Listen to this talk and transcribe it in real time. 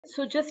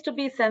So just to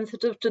be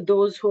sensitive to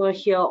those who are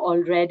here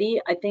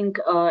already, I think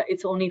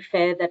it's only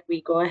fair that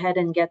we go ahead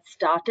and get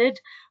started.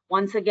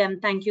 Once again,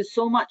 thank you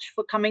so much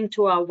for coming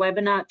to our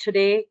webinar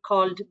today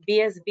called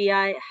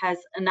BSBI has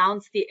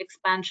announced the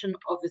expansion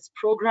of its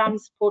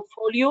programs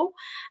portfolio.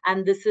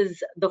 And this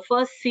is the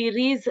first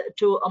series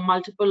to a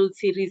multiple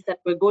series that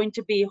we're going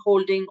to be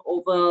holding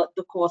over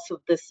the course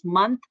of this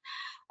month.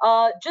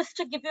 Just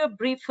to give you a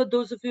brief for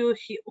those of you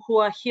who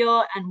are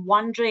here and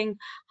wondering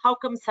how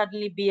come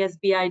suddenly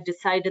BSBI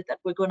decided that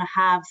we're going to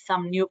have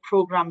some new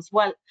programs.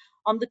 Well,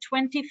 on the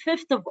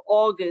 25th of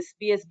August,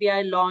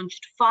 BSBI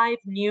launched 5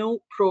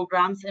 new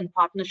programs in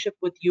partnership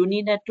with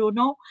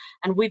UNINETTUNO,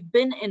 and we've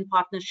been in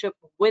partnership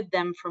with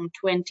them from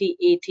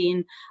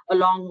 2018,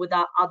 along with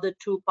our other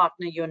 2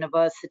 partner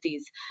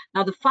universities.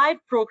 Now, the 5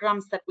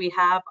 programs that we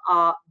have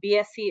are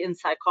BSc in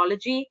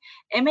Psychology,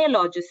 MA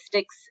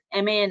Logistics,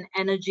 MA in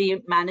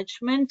Energy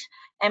Management,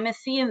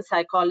 MSc in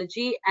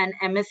Psychology, and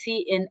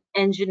MSc in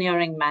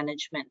Engineering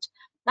Management.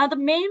 Now, the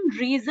main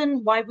reason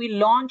why we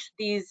launched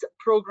these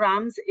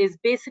programs is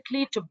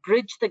basically to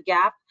bridge the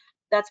gap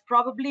that's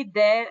probably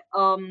there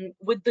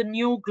with the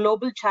new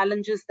global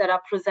challenges that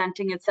are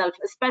presenting itself,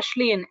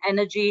 especially in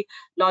energy,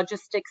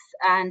 logistics,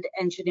 and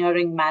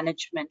engineering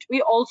management.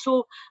 We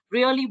also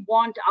really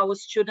want our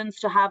students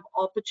to have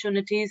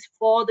opportunities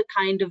for the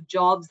kind of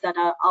jobs that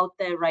are out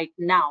there right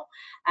now.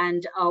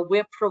 And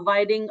we're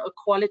providing a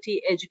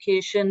quality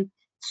education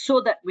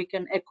so that we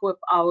can equip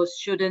our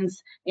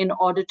students in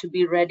order to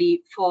be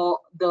ready for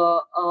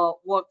the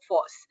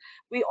workforce.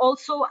 We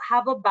also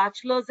have a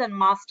bachelor's and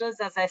master's,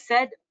 as I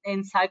said,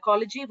 in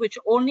psychology, which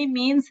only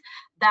means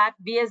that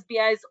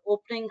BSBI is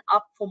opening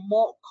up for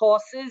more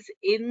courses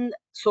in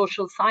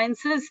social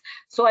sciences.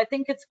 So I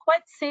think it's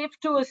quite safe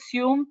to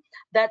assume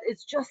that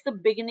it's just the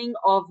beginning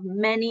of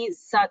many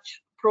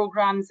such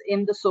programs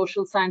in the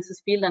social sciences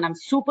field, and I'm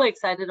super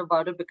excited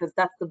about it because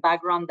that's the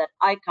background that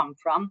I come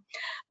from.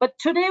 But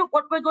today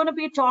what we're going to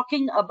be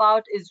talking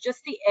about is just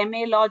the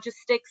MA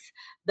Logistics,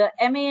 the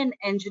MA in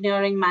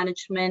Engineering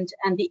Management,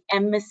 and the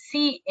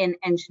MSc in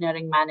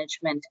Engineering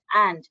Management.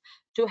 And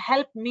to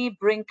help me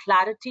bring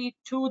clarity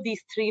to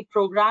these 3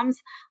 programs,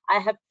 I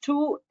have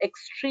 2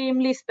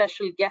 extremely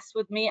special guests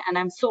with me, and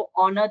I'm so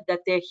honored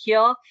that they're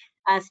here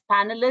as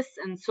panelists.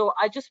 And so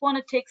I just want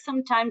to take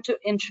some time to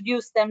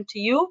introduce them to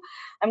you.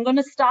 I'm going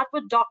to start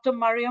with Dr.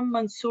 Mariam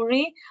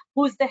Mansouri,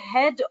 who's the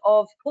head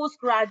of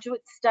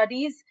postgraduate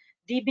studies,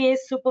 DBA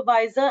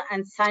supervisor,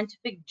 and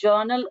scientific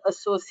journal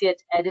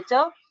associate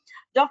editor.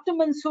 Dr.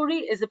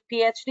 Mansouri is a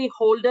PhD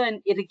holder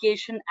in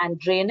irrigation and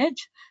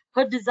drainage.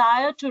 Her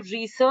desire to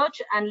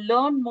research and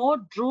learn more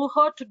drew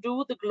her to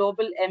do the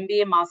Global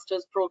MBA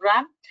Master's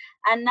Program.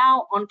 And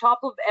now, on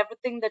top of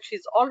everything that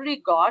she's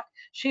already got,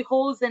 she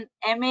holds an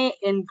MA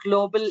in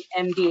Global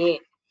MBA.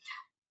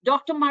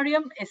 Dr.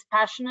 Mariam is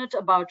passionate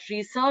about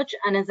research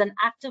and is an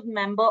active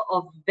member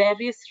of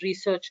various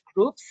research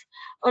groups.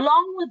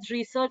 Along with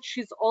research,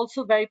 she's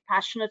also very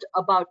passionate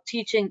about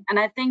teaching. And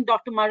I think,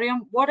 Dr.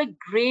 Mariam, what a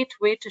great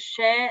way to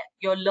share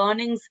your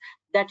learnings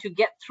that you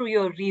get through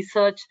your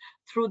research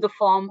through the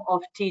form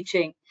of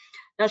teaching.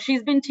 Now,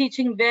 she's been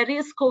teaching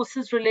various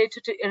courses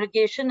related to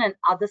irrigation and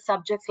other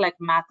subjects like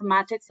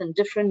mathematics in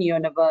different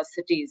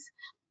universities.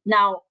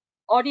 Now,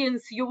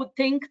 audience, you would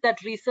think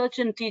that research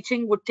and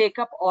teaching would take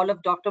up all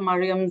of Dr.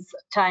 Mariam's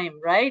time,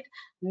 right?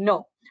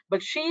 No,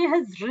 but she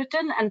has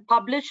written and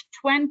published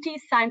 20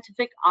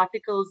 scientific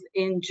articles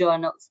in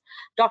journals.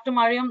 Dr.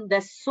 Mariam,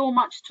 there's so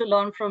much to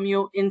learn from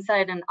you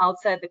inside and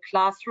outside the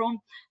classroom.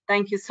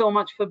 Thank you so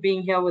much for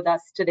being here with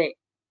us today.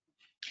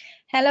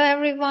 Hello,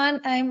 everyone.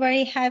 I'm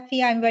very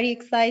happy. I'm very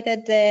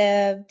excited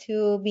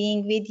to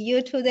being with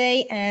you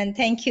today. And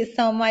thank you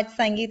so much,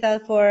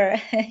 Sangeeta, for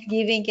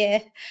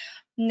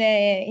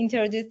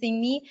introducing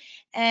me.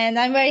 And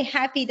I'm very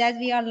happy that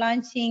we are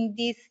launching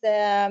this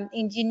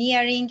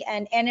engineering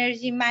and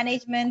energy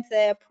management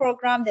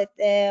program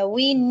that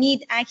we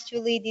need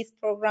actually these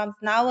programs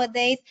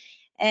nowadays.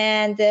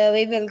 And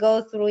we will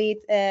go through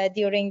it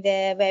during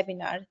the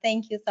webinar.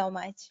 Thank you so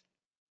much.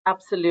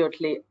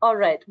 Absolutely. All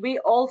right. We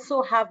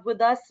also have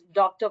with us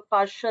Dr.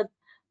 Farshad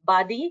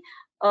Badi.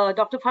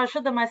 Dr.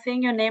 Farshad, am I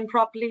saying your name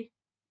properly?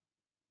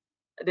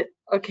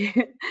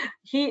 Okay.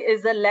 He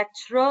is a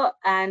lecturer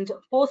and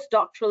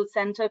postdoctoral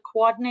center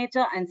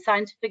coordinator and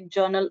scientific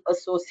journal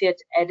associate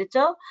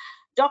editor.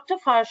 Dr.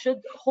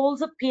 Farshad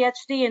holds a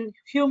PhD in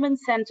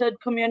human-centered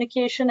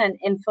communication and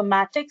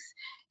informatics.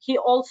 He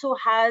also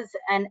has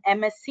an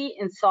MSc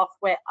in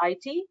software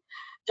IT.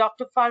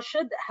 Dr.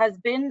 Farshad has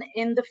been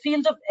in the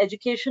field of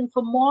education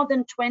for more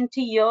than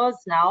 20 years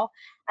now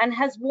and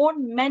has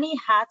worn many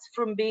hats,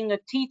 from being a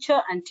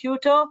teacher and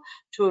tutor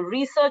to a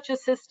research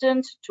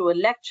assistant to a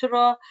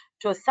lecturer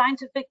to a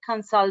scientific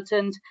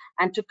consultant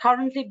and to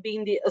currently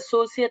being the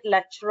associate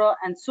lecturer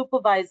and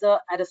supervisor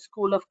at a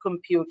school of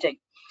computing.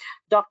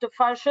 Dr.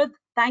 Farshad,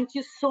 thank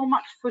you so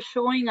much for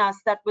showing us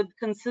that with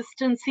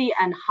consistency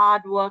and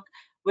hard work,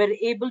 we're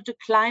able to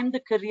climb the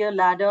career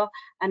ladder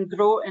and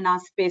grow in our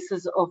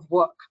spaces of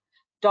work.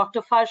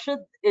 Dr. Farshad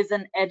is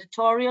an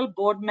editorial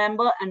board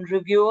member and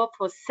reviewer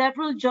for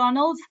several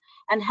journals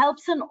and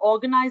helps in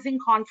organizing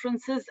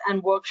conferences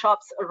and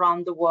workshops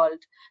around the world.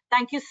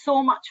 Thank you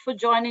so much for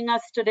joining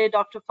us today,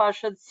 Dr.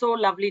 Farshad. So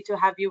lovely to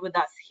have you with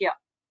us here.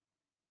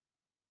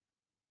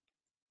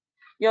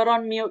 You're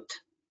on mute.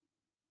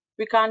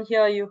 We can't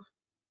hear you.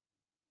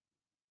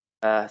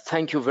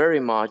 Thank you very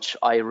much.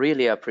 I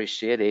really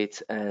appreciate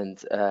it.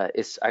 And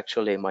it's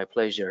actually my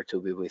pleasure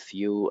to be with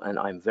you. And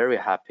I'm very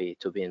happy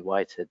to be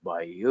invited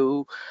by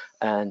you.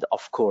 And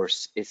of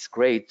course, it's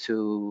great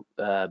to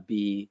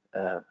be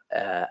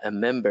a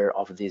member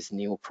of these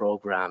new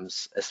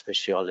programs,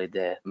 especially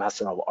the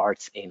Master of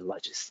Arts in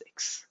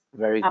Logistics.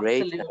 Very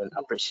great Absolutely. and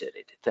appreciate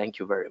it. Thank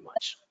you very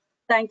much.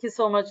 Thank you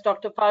so much,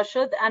 Dr.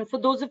 Farshad. And for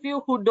those of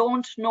you who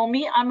don't know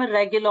me, I'm a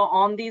regular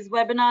on these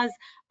webinars.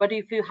 But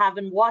if you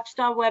haven't watched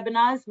our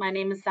webinars, my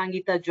name is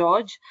Sangeeta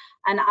George,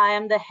 and I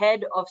am the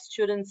head of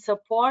student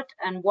support.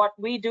 And what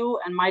we do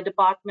and my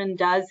department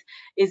does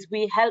is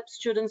we help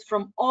students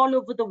from all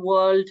over the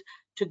world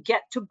to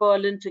get to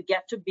Berlin, to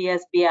get to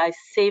BSBI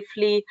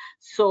safely.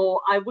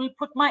 So I will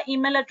put my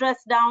email address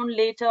down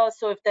later.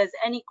 So if there's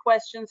any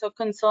questions or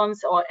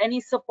concerns or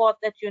any support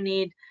that you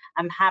need,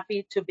 I'm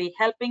happy to be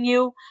helping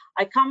you.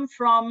 I come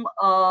from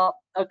a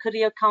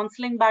career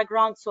counseling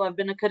background, so I've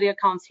been a career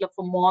counselor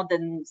for more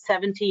than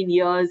 17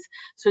 years.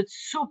 So it's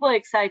super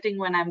exciting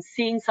when I'm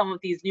seeing some of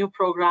these new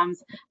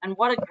programs, and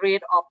what a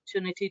great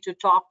opportunity to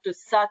talk to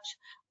such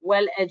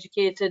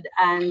well-educated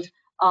and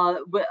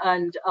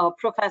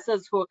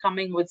professors who are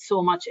coming with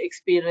so much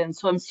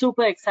experience. So I'm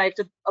super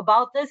excited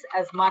about this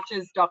as much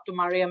as Dr.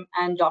 Mariam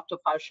and Dr.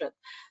 Farshad.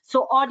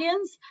 So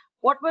audience,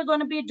 what we're going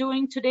to be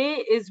doing today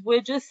is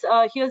we're just,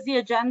 here's the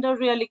agenda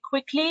really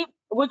quickly.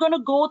 We're going to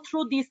go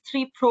through these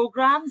three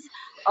programs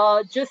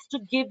just to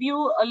give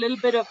you a little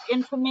bit of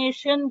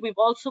information. We've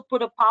also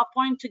put a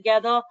PowerPoint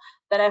together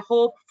that I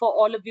hope for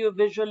all of you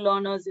visual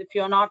learners, if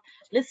you're not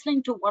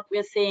listening to what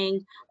we're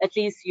saying, at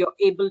least you're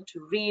able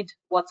to read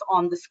what's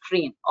on the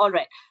screen. All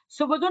right.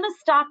 So we're going to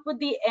start with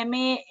the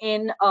MA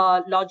in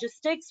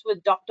logistics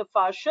with Dr.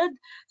 Farshad.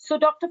 So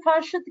Dr.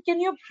 Farshad, can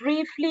you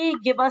briefly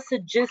give us a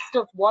gist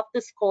of what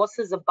this course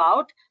is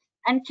about?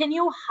 And can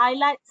you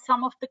highlight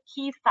some of the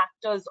key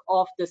factors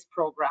of this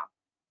program?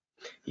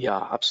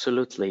 Yeah,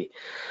 absolutely.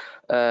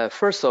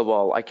 First of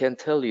all, I can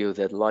tell you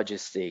that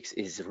logistics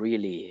is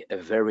really a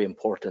very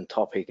important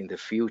topic in the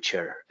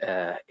future.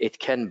 It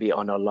can be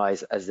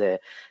analyzed as a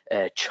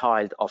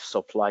child of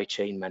supply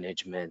chain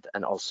management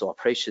and also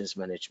operations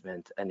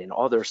management, and in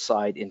other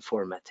side,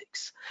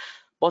 informatics.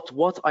 But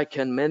what I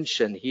can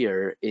mention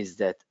here is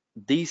that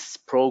this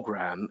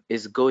program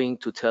is going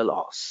to tell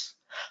us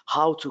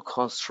how to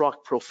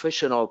construct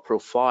professional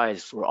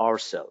profiles for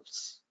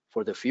ourselves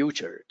for the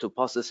future, to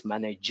possess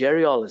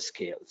managerial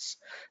skills,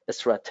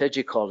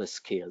 strategical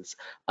skills,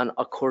 and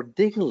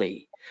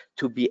accordingly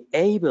to be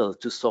able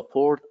to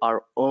support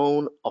our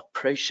own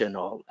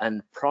operational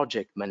and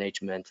project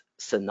management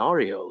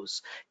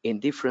scenarios in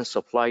different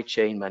supply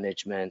chain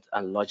management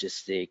and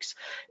logistics,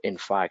 in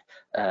fact,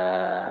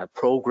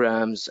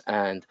 programs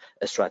and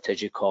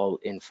strategical,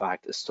 in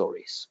fact,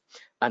 stories.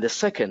 And the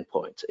second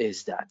point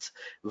is that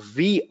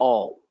we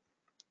all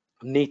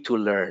need to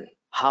learn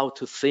how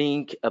to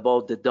think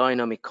about the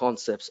dynamic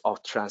concepts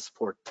of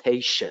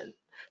transportation,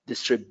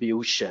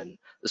 distribution,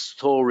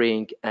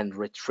 storing, and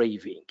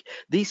retrieving.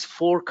 These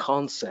four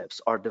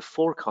concepts are the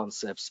four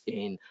concepts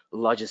in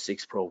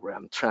logistics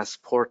program: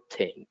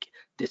 transporting,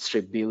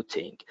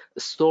 distributing,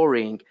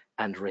 storing,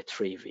 and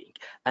retrieving,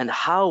 and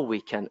how we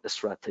can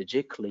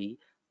strategically,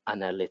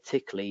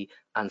 analytically,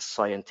 and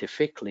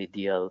scientifically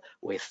deal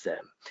with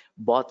them.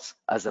 But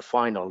as a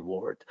final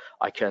word,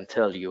 I can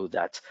tell you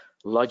that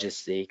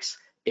logistics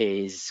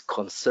is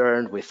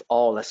concerned with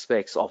all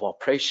aspects of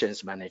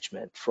operations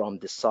management, from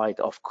the side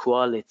of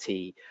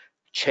quality,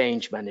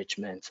 change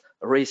management,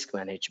 risk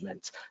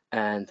management,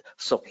 and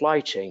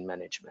supply chain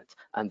management.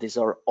 And these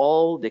are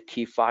all the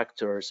key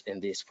factors in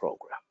this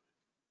program.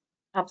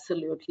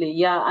 Absolutely.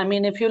 Yeah. I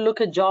mean, if you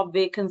look at job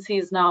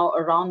vacancies now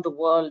around the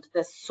world,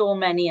 there's so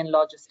many in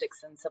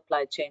logistics and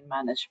supply chain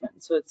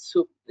management. So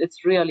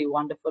it's really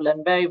wonderful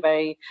and very,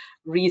 very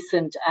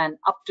recent and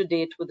up to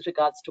date with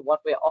regards to what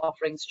we're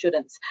offering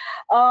students.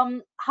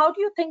 How do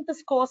you think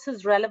this course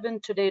is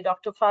relevant today,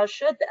 Dr.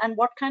 Farshad? And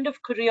what kind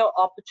of career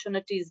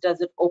opportunities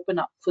does it open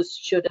up for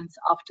students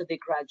after they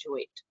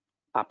graduate?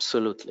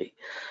 Absolutely.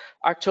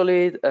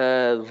 Actually,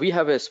 we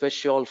have a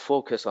special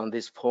focus on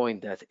this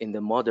point that in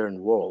the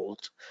modern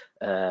world,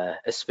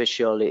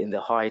 especially in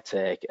the high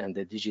tech and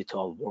the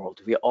digital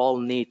world, we all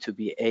need to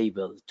be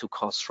able to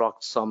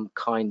construct some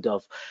kind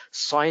of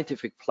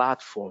scientific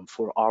platform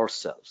for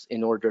ourselves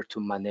in order to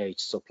manage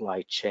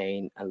supply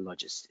chain and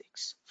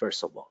logistics,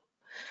 first of all.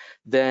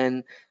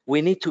 Then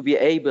we need to be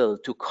able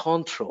to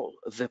control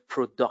the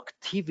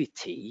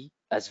productivity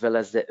as well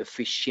as the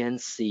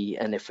efficiency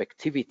and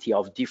effectivity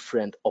of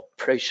different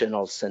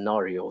operational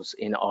scenarios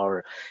in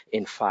our,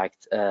 in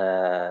fact,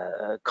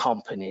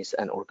 companies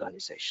and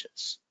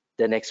organizations.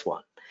 The next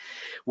one,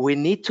 we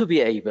need to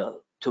be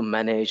able to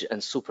manage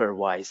and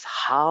supervise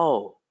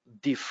how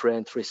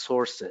different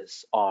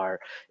resources are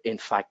in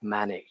fact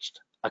managed,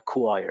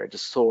 acquired,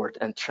 stored,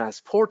 and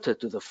transported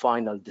to the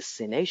final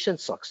destination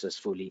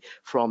successfully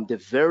from the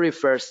very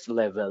first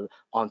level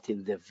until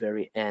the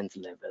very end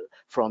level,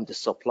 from the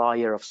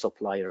supplier of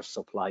supplier of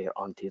supplier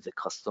until the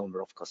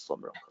customer of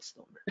customer of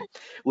customer.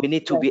 We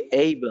need to Right. be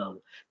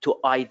able to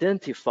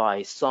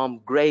identify some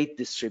great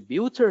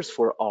distributors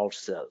for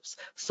ourselves,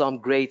 some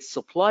great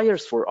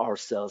suppliers for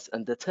ourselves,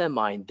 and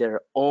determine their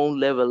own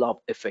level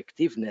of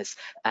effectiveness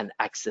and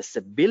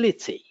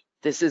accessibility.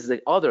 This is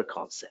the other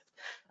concept.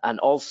 And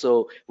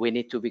also, we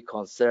need to be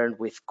concerned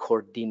with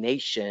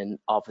coordination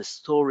of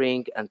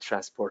storing and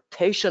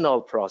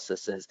transportational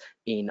processes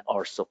in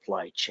our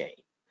supply chain.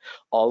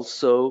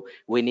 Also,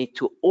 we need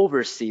to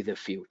oversee the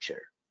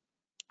future.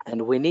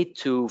 And we need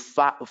to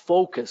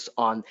focus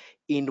on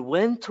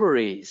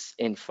inventories,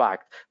 in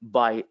fact,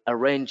 by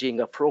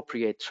arranging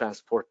appropriate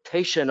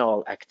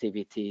transportational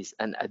activities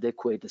and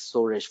adequate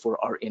storage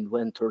for our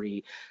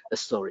inventory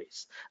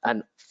storage.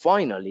 And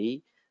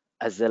finally,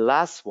 as the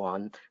last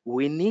one,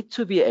 we need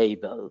to be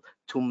able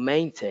to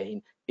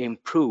maintain,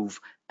 improve,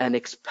 and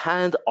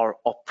expand our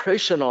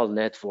operational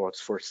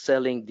networks for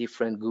selling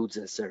different goods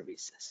and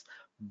services.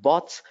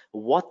 But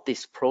what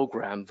this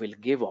program will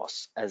give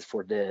us as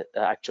for the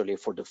actually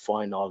for the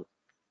final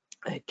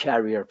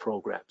career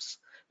programs,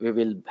 we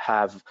will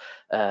have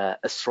a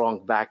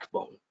strong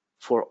backbone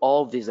for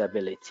all these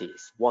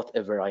abilities,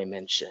 whatever I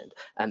mentioned,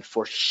 and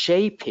for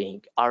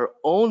shaping our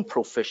own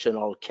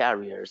professional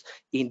careers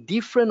in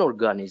different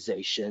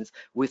organizations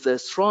with a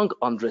strong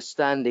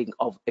understanding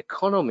of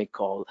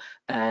economical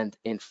and,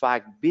 in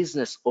fact,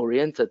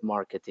 business-oriented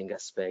marketing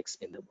aspects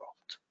in the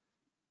world.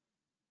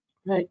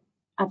 Right.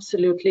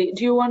 Absolutely.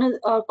 Do you want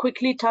to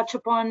quickly touch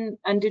upon,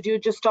 and did you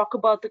just talk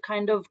about the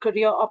kind of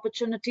career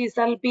opportunities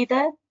that'll be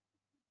there?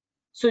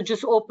 So it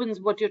just opens,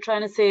 what you're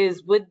trying to say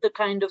is, with the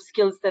kind of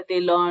skills that they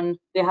learn,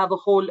 they have a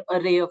whole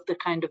array of the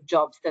kind of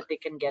jobs that they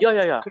can get.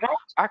 Yeah. Correct?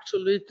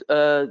 Actually,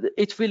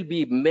 it will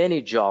be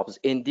many jobs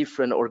in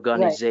different Right.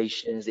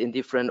 organizations, in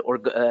different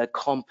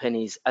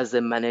companies, as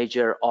a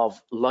manager of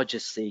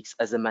logistics,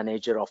 as a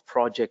manager of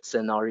project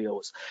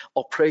scenarios,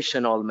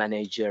 operational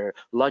manager,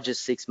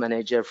 logistics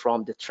manager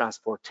from the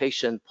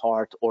transportation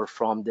part, or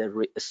from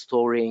the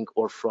storing,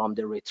 or from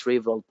the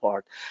retrieval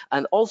part,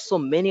 and also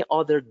many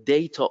other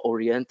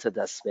data-oriented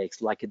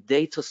aspects, like a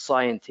data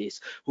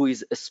scientist who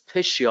is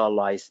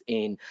specialized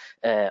in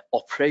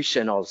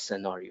operational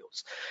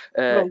scenarios.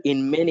 Right.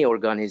 In many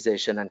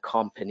organizations and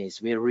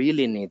companies, we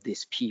really need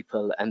these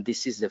people, and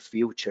this is the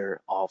future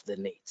of the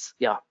needs.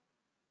 Yeah.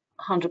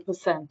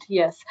 100%.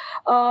 Yes.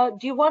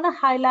 Do you want to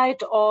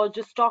highlight or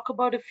just talk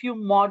about a few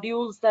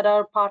modules that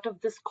are part of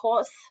this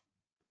course?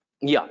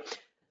 Yeah.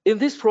 In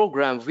this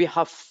program, we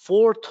have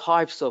 4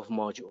 types of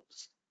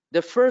modules.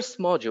 The first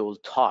module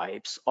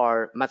types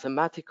are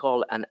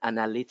mathematical and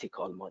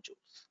analytical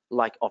modules,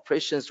 like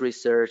operations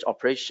research,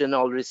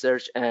 operational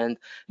research, and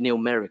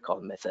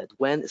numerical method,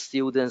 when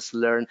students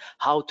learn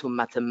how to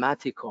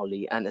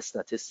mathematically and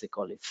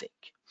statistically think.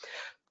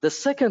 The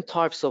second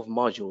types of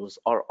modules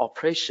are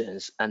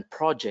operations and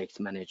project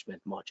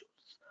management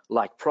modules,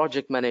 like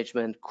project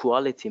management,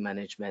 quality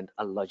management,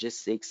 and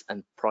logistics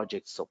and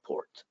project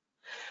support.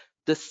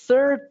 The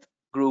third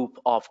group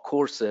of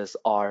courses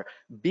are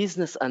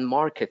business and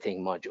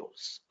marketing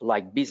modules,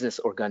 like business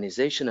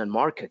organization and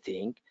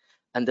marketing.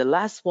 And the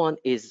last one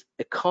is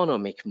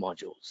economic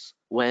modules,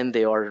 when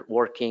they are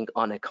working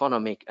on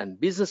economic and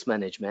business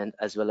management,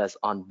 as well as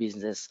on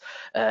business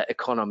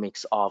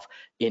economics of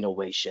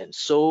innovation.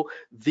 So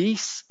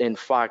these, in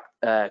fact,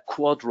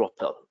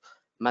 quadruple: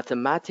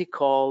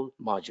 mathematical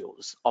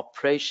modules,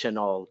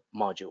 operational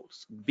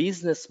modules,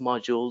 business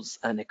modules,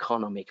 and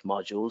economic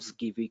modules,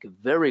 giving a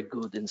very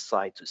good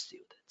insight to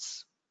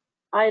students.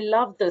 I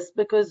love this,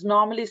 because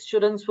normally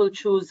students will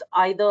choose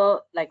either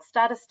like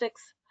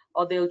statistics,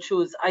 or they'll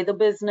choose either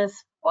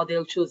business, or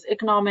they'll choose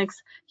economics.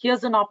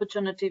 Here's an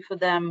opportunity for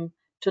them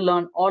to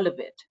learn all of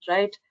it,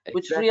 right?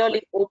 Which really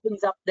Exactly.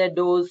 opens up their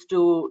doors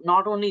to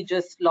not only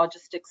just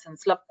logistics and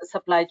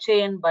supply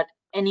chain, but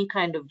any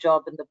kind of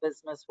job in the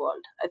business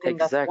world. I think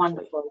that's Exactly.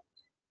 wonderful.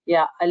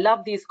 Yeah, I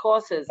love these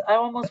courses. I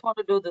almost want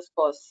to do this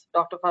course,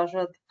 Dr.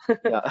 Farshad.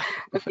 Yeah.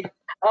 Okay.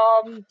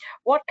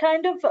 What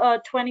kind of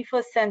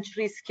 21st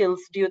century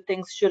skills do you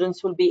think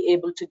students will be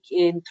able to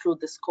gain through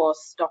this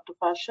course, Dr.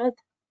 Farshad?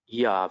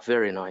 Yeah,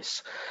 very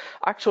nice.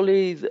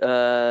 Actually,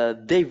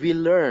 they will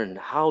learn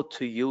how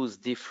to use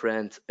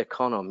different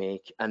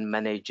economic and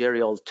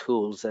managerial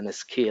tools and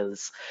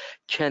skills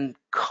can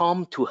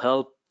come to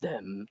help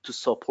them to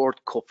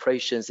support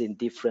corporations in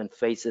different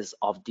phases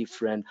of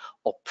different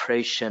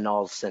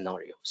operational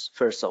scenarios,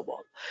 first of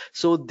all.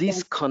 So this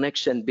Yes.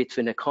 connection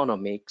between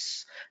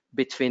economics,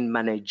 between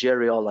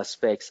managerial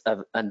aspects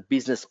and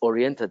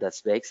business-oriented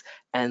aspects,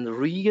 and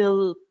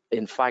real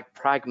in fact,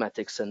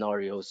 pragmatic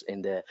scenarios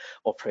in the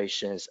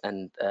operations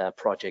and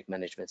project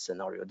management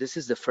scenario. This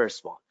is the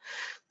first one.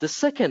 The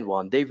second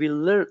one, they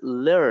will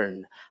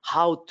learn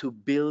how to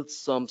build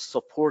some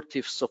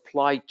supportive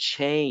supply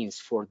chains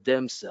for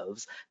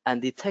themselves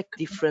and detect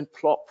different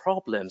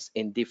problems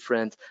in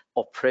different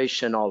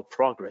operational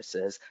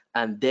progresses,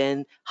 and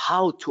then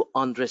how to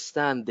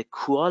understand the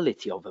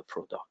quality of a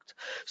product.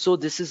 So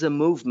this is a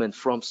movement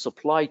from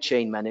supply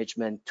chain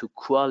management to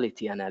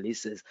quality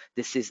analysis.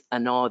 This is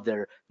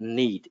another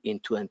need in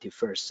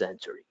 21st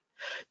century.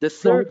 The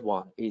third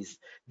one is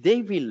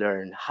they will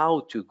learn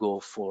how to go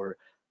for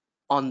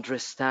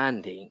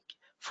understanding,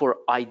 for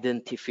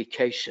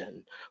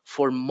identification,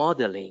 for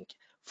modeling,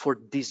 for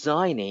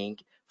designing,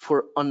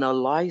 for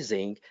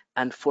analyzing,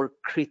 and for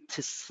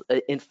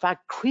in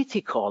fact,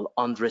 critical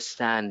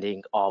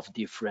understanding of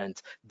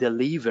different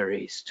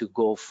deliveries to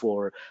go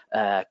for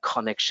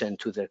connection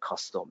to their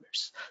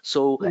customers.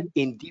 So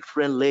in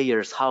different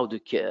layers, how to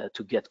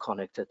get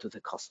connected to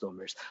the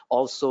customers.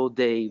 Also,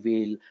 they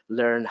will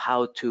learn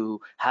how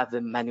to have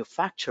a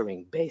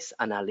manufacturing-based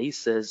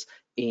analysis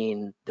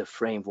in the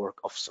framework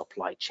of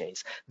supply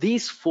chains.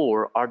 These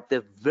four are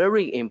the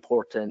very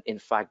important, in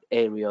fact,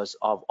 areas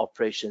of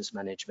operations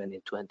management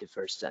in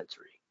 21st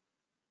century.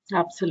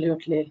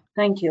 Absolutely.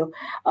 Thank you.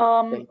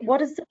 Thank you.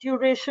 What is the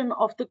duration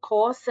of the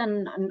course,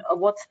 and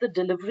what's the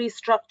delivery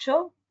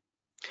structure?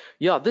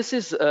 Yeah, this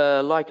is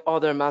like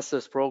other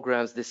master's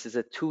programs. This is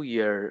a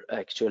 2-year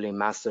actually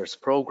master's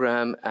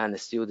program, and the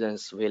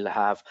students will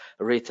have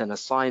written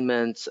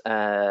assignments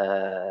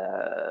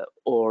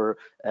or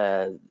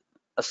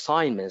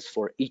assignments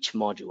for each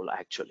module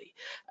actually,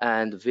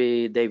 and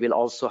they will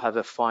also have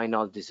a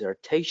final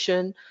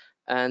dissertation.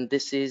 And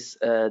this is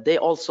they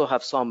also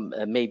have some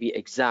maybe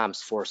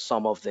exams for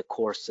some of the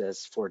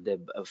courses for the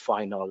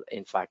final,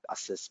 in fact,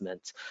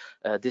 assessment.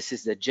 This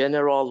is the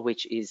general,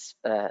 which is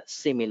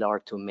similar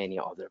to many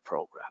other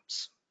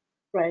programs.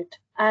 Right.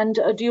 And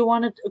do you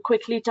want to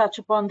quickly touch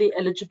upon the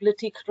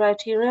eligibility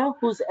criteria?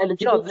 Who's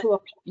eligible to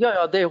apply?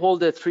 Yeah, they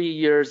hold a 3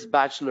 years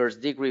bachelor's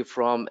degree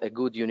from a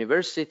good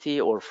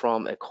university or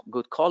from a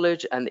good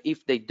college. And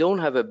if they don't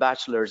have a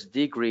bachelor's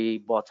degree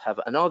but have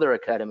another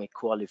academic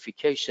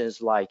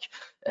qualifications like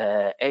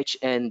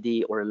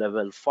HND or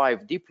level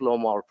 5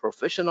 diploma or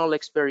professional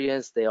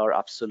experience, they are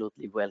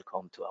absolutely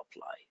welcome to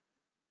apply.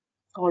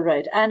 All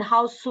right. And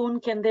how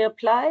soon can they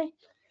apply?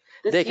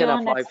 They can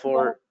apply next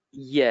year?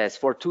 Yes,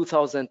 for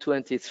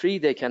 2023,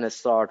 they can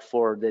start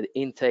for the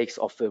intakes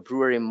of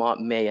February,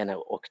 May, and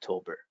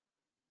October.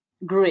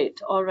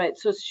 Great. All right.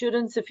 So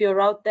students, if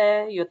you're out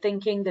there, you're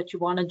thinking that you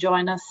want to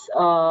join us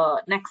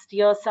next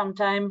year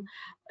sometime,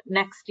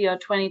 next year,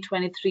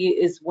 2023,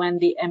 is when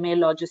the MA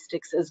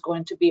Logistics is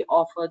going to be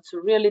offered. So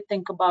really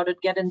think about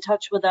it. Get in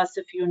touch with us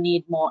if you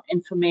need more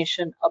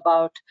information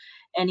about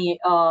any,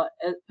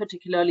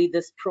 particularly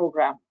this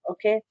program.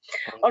 Okay.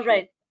 All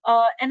right.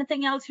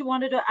 Anything else you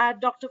wanted to add,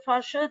 Dr.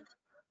 Farshad?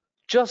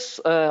 Just,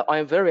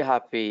 I'm very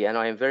happy and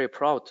I am very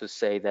proud to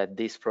say that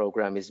this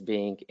program is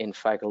being, in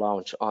fact,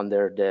 launched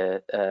under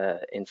the,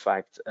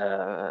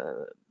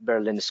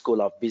 Berlin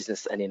School of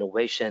Business and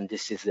Innovation.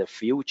 This is the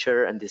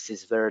future, and this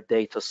is where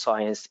data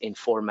science,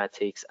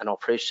 informatics, and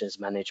operations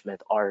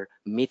management are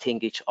meeting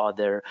each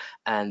other.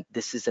 And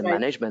this is a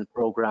management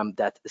program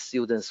that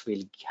students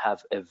will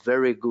have a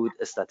very good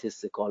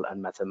statistical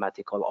and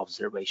mathematical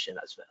observation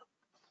as well.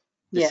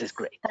 This is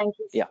great. Thank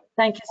you. Yeah.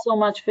 Thank you so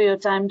much for your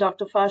time,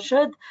 Dr.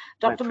 Farshad.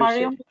 Dr.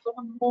 Mariam, we're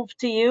going to move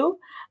to you,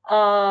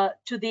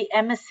 to the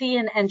MSc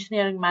in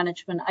Engineering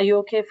Management. Are you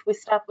okay if we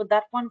start with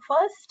that one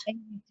first?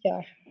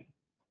 Sure.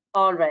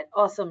 All right,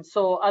 awesome.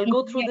 So I'll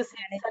go through the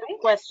same set of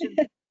questions.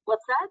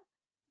 What's that?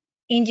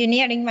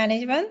 Engineering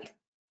Management.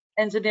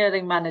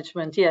 Engineering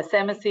Management, yes,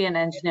 MSc in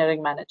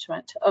Engineering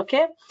Management.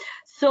 Okay,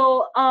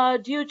 so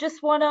do you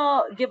just want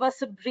to give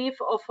us a brief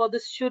for the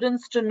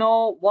students to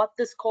know what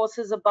this course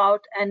is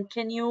about, and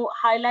can you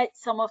highlight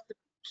some of the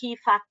key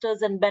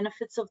factors and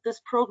benefits of this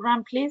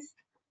program, please?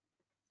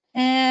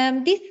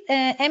 This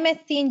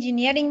MSc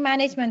Engineering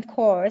Management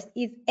course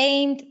is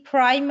aimed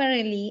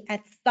primarily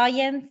at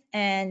science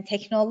and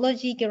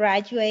technology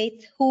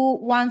graduates who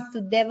want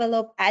to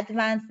develop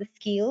advanced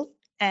skills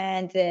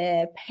and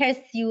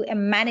pursue a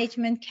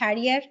management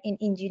career in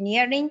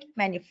engineering,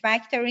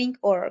 manufacturing,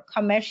 or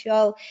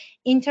commercial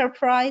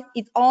enterprise.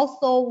 It's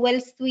also well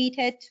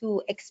suited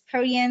to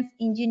experienced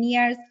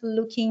engineers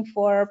looking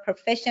for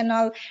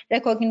professional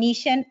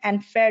recognition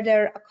and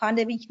further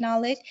academic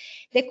knowledge.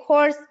 The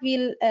course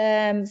will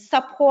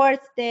support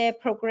the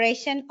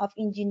progression of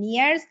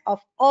engineers of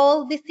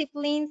all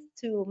disciplines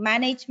to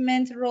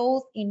management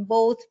roles in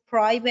both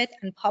private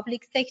and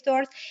public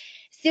sectors.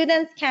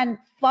 Students can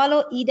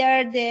follow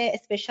either the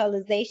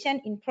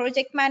specialization in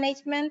project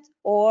management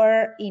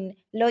or in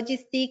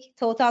logistics,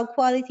 total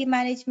quality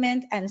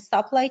management, and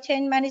supply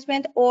chain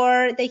management,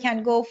 or they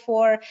can go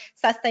for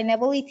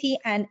sustainability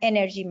and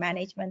energy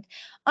management.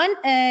 On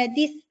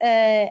this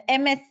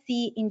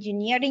MSc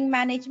Engineering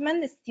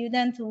Management, the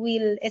students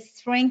will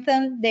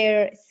strengthen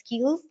their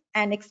skills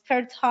and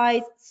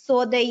expertise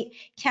so they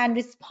can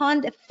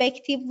respond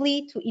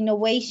effectively to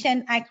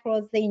innovation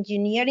across the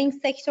engineering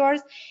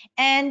sectors.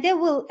 And they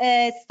will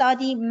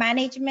study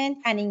management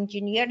and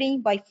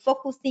engineering by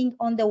focusing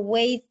on the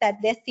ways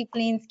that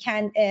disciplines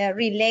can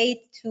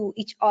relate to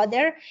each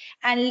other,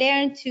 and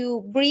learn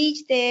to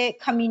bridge the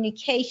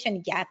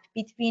communication gap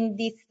between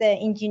these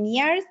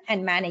engineers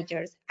and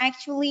managers.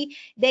 Actually,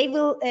 they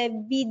will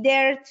be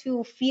there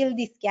to fill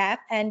this gap,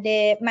 and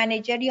the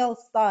managerial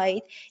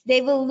side,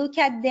 they will look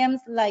at them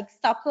like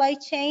supply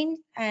chain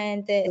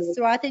and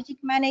strategic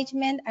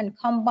management, and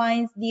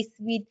combines this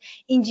with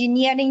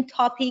engineering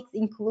topics,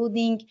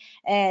 including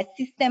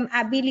system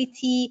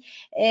ability.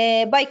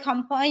 By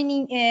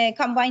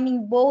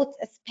combining both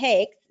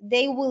aspects,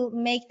 they will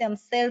make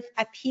themselves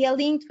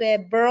appealing to a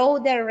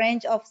broader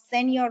range of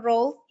senior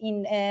roles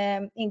in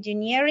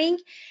engineering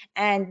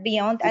and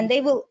beyond, and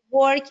they will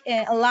work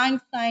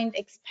alongside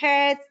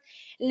experts,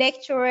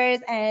 lecturers,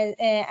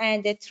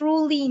 and a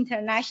truly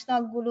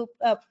international group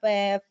of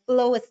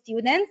fellow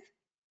students,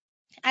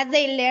 as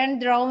they learn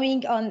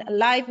drawing on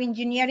live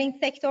engineering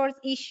sectors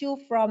issue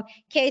from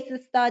case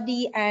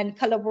study and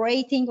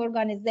collaborating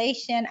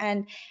organization,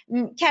 and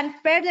can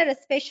further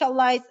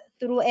specialize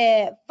through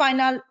a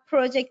final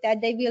project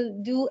that they will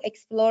do,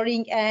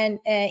 exploring and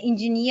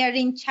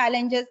engineering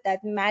challenges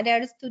that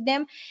matters to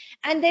them.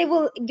 And they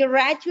will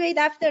graduate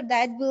after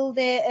that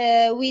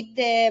with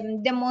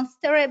the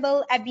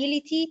demonstrable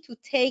ability to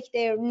take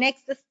their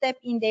next step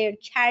in their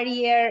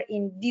career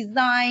in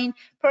design,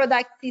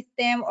 product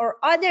system, or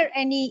other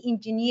any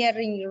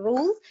engineering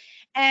rules.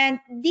 And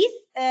this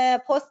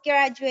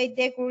postgraduate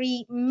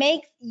degree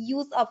makes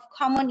use of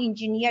common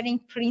engineering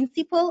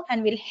principle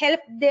and will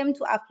help them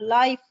to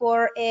apply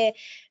for a,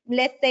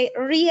 let's say,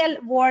 real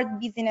world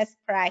business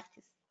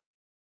practice.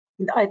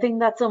 I think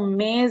that's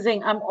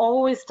amazing. I'm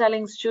always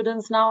telling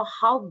students now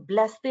how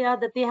blessed they are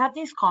that they have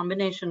these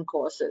combination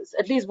courses.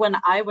 At least when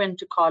I went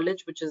to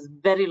college, which is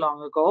very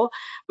long ago,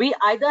 we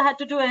either had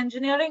to do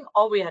engineering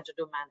or we had to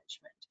do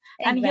management.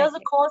 And here's a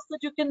Exactly. course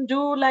that you can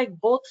do like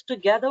both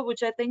together,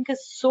 which I think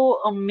is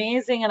so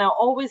amazing. And I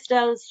always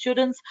tell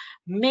students,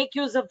 make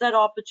use of that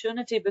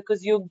opportunity,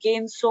 because you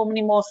gain so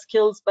many more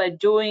skills by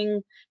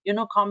doing,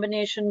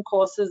 combination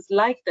courses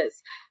like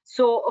this.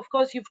 So, of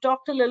course, you've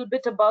talked a little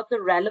bit about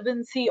the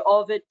relevancy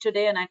of it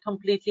today, and I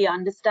completely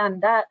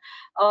understand that.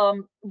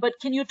 But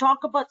can you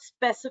talk about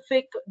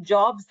specific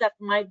jobs that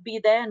might be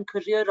there and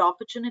career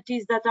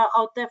opportunities that are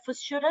out there for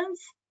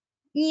students?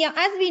 Yeah,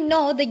 as we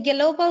know, the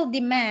global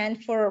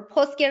demand for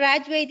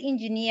postgraduate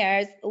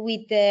engineers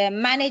with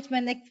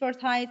management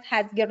expertise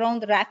has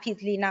grown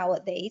rapidly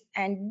nowadays,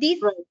 and this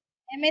Right.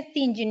 MSc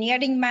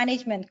Engineering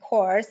Management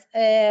course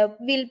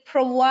will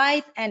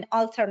provide an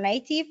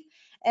alternative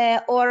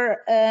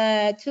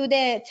to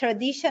the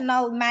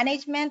traditional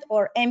management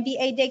or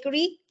MBA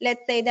degree.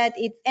 Let's say that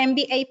it's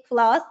MBA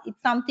plus,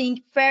 it's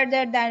something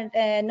further than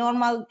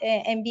normal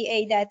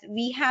MBA that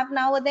we have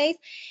nowadays.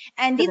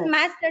 And these Correct.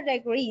 master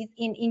degrees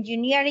in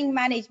engineering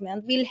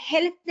management will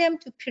help them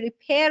to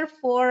prepare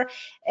for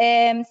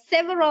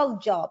several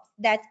jobs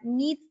that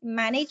need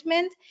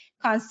management,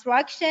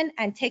 construction,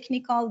 and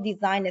technical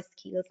design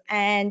skills.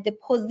 And the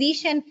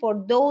position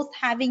for those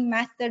having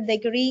master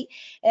degree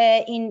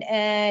in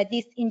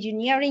this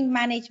engineering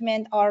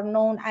management are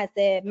known as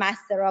a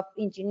Master of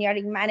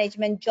Engineering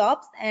Management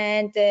jobs.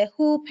 And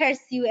who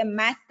pursue a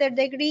master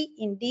degree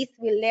in this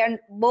will learn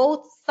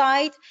both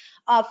sides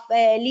of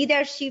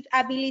leadership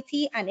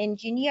ability and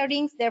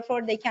engineering.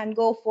 Therefore, they can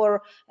go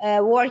for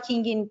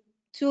working in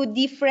two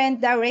different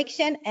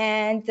directions,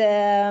 and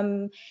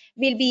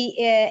will be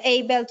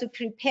able to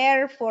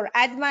prepare for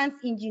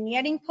advanced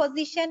engineering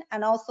position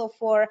and also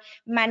for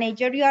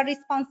managerial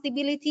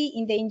responsibility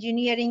in the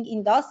engineering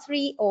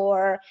industry,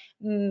 or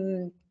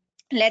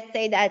let's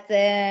say that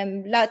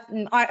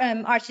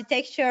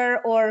architecture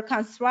or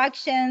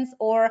constructions,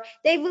 or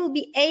they will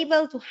be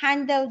able to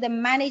handle the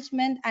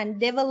management and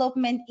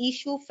development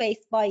issue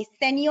faced by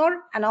senior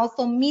and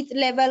also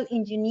mid-level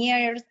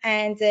engineers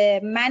and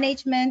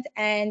management.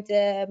 And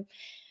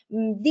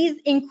these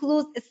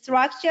include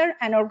structure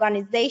and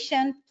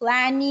organization,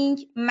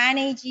 planning,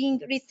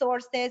 managing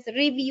resources,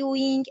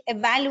 reviewing,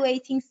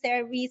 evaluating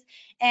service,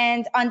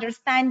 and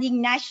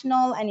understanding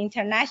national and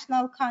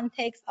international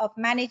context of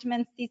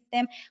management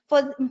system.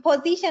 For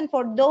position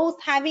for those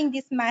having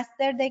this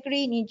master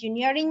degree in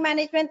engineering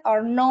management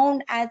are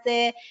known as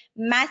a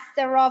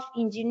Master of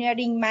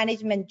Engineering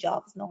Management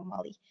jobs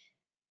normally.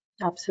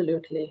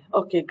 Absolutely.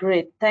 Okay,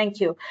 great. Thank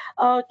you.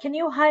 Can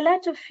you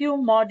highlight a few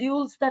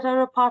modules that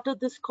are a part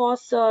of this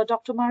course,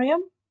 Dr.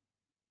 Mariam?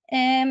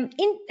 In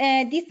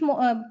this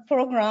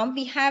program,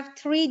 we have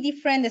 3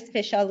 different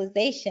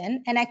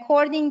specializations, and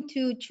according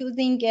to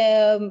choosing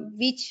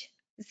which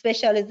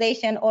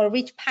specialization or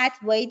which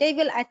pathway, they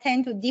will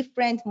attend to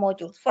different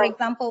modules. For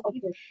example,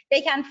 Okay. they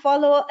can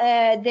follow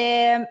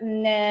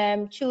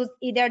choose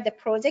either the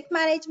project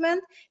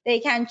management,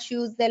 they can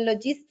choose the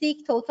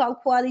logistic, total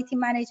quality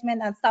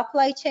management, and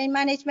supply chain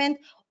management,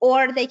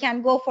 or they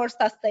can go for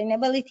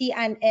sustainability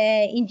and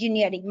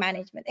engineering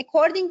management.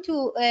 According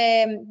to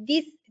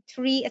these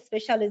 3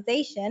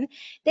 specialization,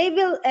 they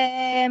will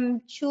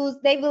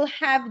they will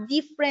have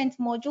different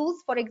modules.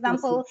 For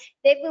example,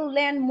 they will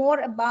learn more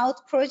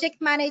about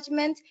project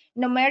management,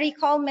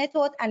 numerical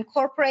method, and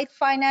corporate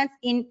finance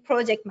in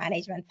project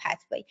management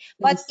pathway.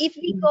 But if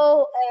we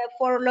go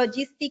for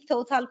logistic,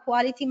 total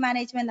quality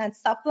management, and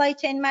supply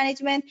chain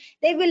management,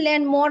 they will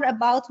learn more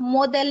about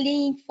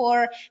modeling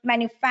for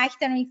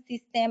manufacturing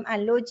system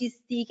and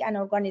logistic and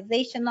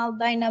organizational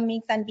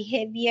dynamics and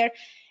behavior.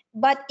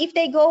 But if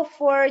they go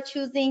for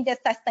choosing the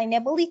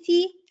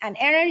sustainability and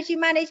energy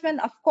management,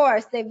 of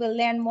course, they will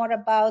learn more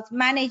about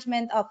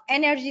management of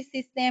energy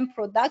system,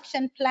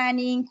 production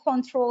planning,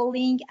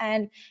 controlling,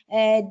 and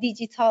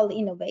digital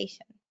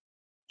innovation.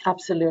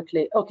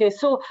 Absolutely. Okay,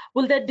 so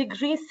will that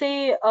degree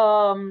say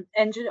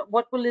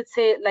what will it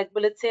say? Like,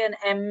 will it say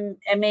an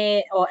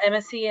MA or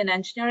MSc in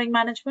engineering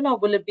management, or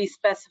will it be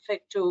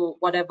specific to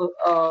whatever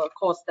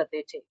course that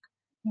they take?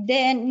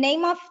 The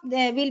name of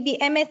will be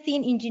MSc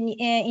in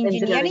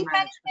engineering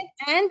management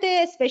and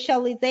the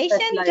specialization,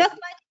 just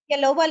like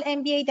global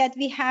MBA that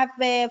we have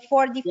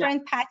 4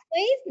 different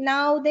pathways.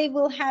 Now they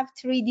will have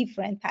 3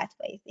 different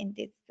pathways in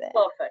this.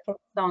 Perfect.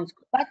 Sounds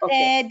good. But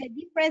the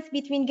difference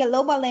between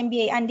global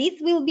MBA and this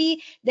will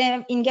be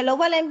in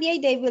global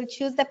MBA they will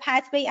choose the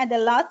pathway at the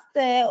last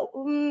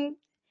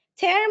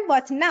term,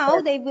 but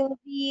now they will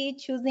be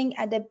choosing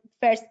at the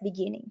first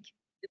beginning.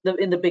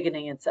 In the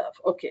beginning itself.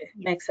 Okay,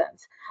 makes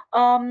sense.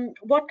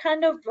 What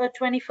kind of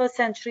 21st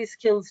century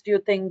skills do you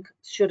think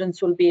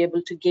students will be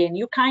able to gain?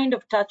 You kind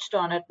of touched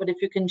on it, but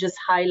if you can just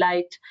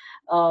highlight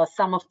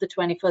some of the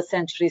 21st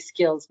century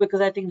skills,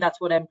 because I think that's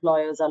what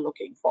employers are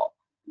looking for.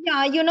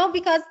 Yeah, you know,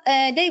 because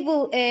they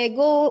will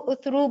go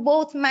through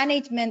both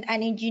management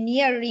and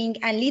engineering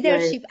and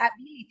leadership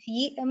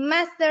ability. A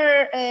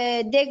master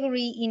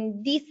degree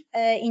in this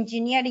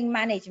engineering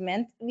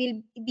management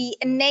will be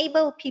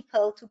enable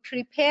people to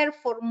prepare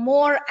for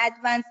more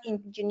advanced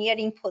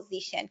engineering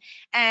position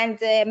and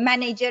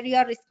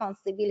managerial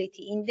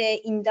responsibility in the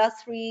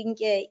industry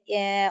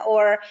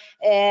or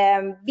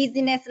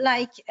business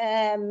like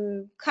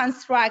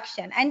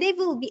construction, and they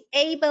will be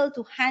able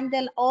to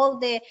handle all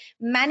the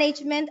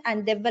management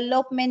and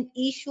development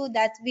issue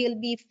that will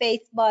be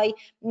faced by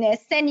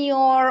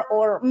senior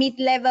or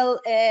mid-level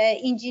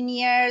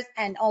engineers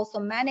and also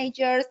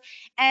managers.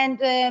 And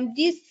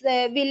this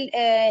will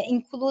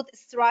include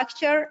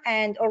structure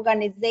and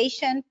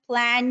organization,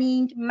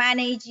 planning,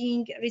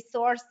 managing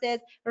resources,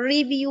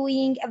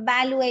 reviewing,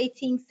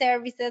 evaluating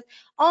services.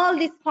 All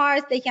these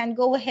parts they can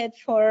go ahead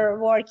for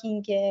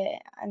working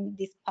on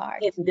this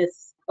part. In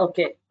this.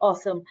 Okay,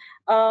 awesome.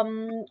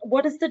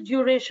 What is the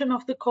duration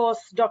of the course,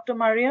 Dr.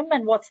 Mariam,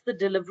 and what's the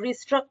delivery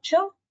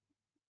structure?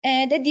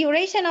 The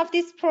duration of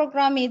this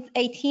program is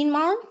 18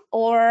 months,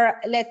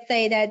 or let's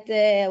say that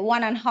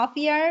 1.5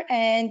 years.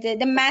 And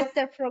the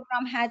master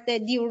program has a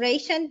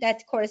duration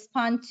that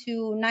corresponds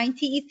to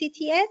 90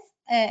 ECTS.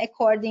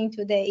 According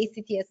to the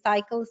ECTS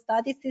cycle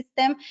study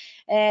system,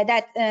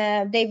 that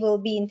they will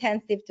be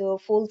intensive to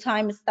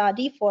full-time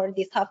study for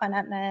this half an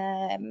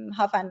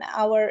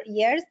hour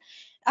years,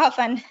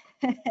 often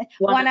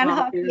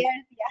 1.5 years,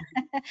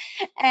 yeah.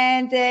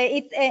 And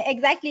it's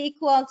exactly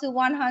equal to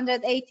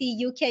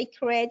 180 UK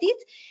credit.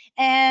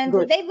 And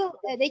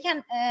they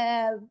can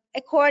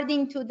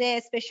according to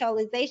the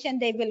specialization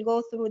they will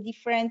go through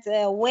different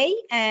way,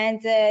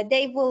 and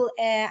they will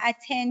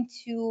attend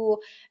to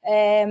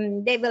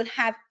they will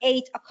have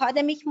 8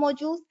 academic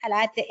modules, and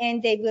at the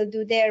end they will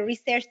do their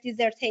research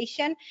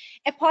dissertation.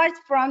 Apart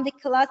from the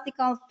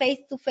classical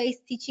face-to-face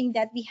teaching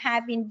that we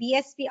have in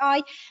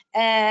BSBI,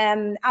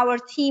 our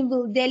team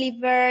will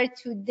deliver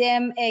to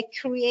them a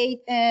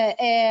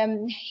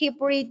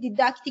hybrid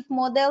didactic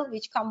model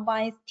which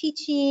combines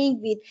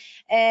teaching with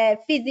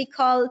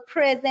physical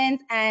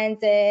presence and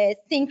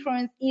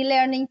synchronous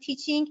e-learning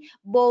teaching,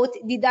 both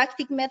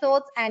didactic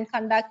methods and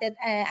conducted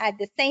at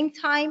the same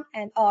time,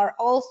 and are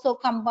also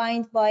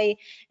combined by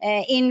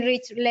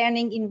enriched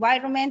learning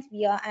environment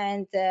via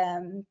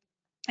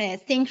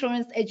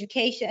synchronous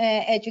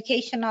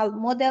educational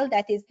model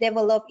that is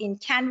developed in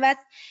Canvas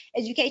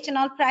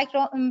educational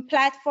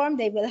platform.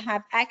 They will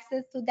have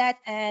access to that,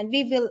 and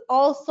we will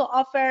also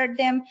offer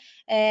them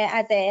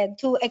as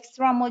 2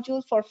 extra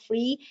modules for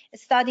free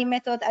study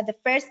method at the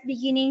first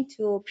beginning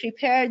to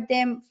prepare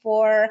them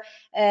for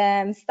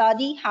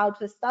study, how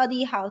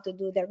to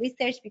do the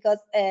research, because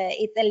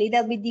it's a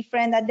little bit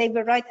different that they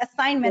will write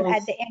assignment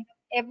at the end of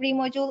every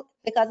module.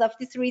 Because of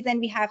this reason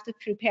we have to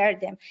prepare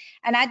them,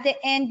 and at the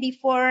end,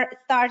 before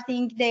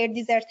starting their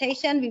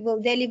dissertation, we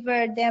will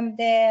deliver them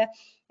the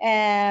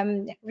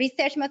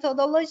research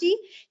methodology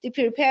to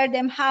prepare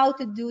them how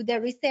to do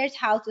the research,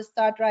 how to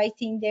start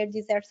writing their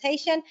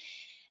dissertation.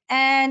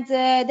 And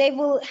they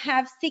will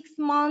have 6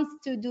 months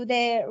to do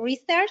the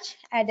research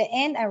at the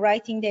end and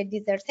writing their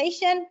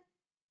dissertation.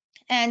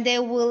 and they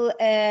will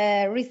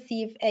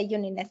receive a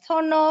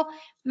UNINETTUNO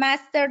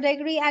master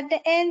degree at the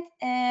end.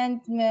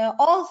 And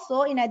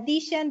also, in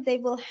addition, they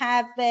will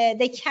have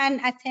they can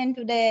attend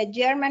to the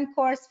German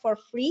course for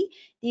free.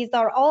 These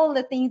are all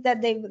the things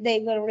that they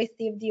will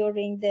receive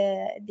during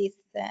this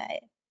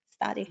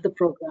study. The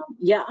program.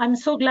 Yeah, I'm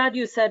so glad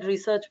you said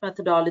research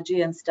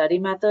methodology and study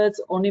methods,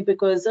 only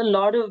because a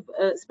lot of,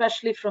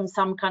 especially from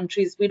some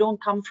countries, we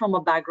don't come from a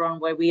background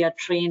where we are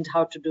trained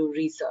how to do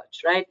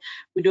research, right?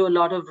 We do a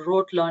lot of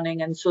rote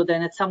learning, and so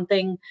then it's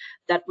something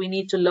that we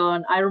need to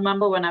learn. I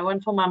remember when I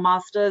went for my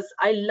master's,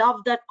 I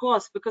loved that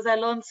course because I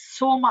learned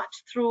so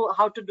much through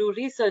how to do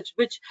research,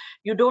 which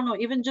you don't know,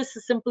 even just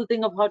a simple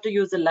thing of how to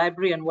use a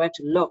library and where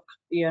to look,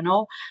 you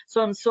know.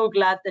 So I'm so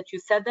glad that you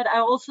said that. I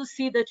also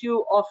see that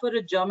you offer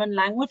a German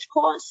language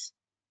course.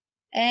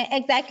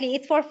 Exactly,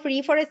 it's for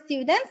free for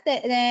students.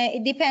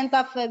 It depends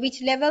of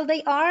which level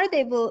they are.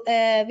 They will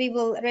we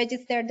will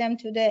register them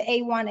to the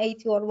A1,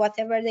 A2, or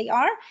whatever they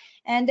are,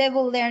 and they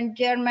will learn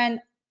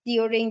German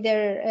during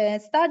their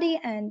study.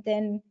 And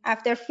then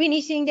after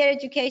finishing their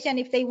education,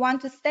 if they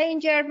want to stay in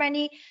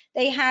Germany,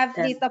 they have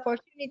this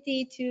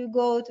opportunity to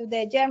go to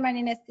the German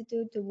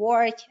Institute to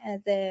work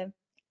as a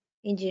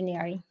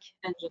engineering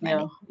Engineer.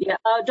 manager. Yeah,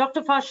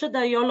 Dr. Farshad,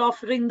 are you all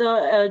offering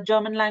the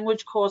German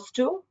language course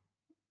too?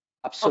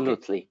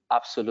 Absolutely, Okay.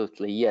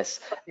 absolutely, yes.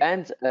 Okay.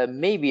 And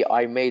maybe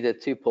I made a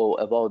typo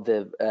about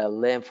the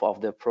length of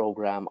the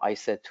program. I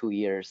said 2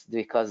 years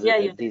because Yeah,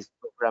 you did. these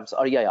programs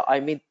are, yeah, I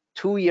mean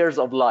 2 years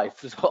of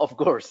life, of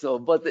course. So,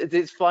 but it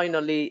is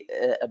finally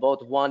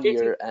about 1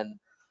 year and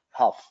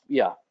half.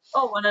 Yeah,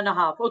 Oh,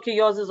 1.5. Okay,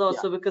 yours is yeah,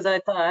 also, because I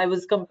thought I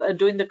was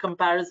doing the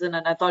comparison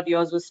and I thought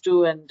yours was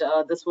 2 and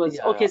this was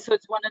yeah, okay. So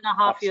it's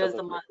 1.5 years,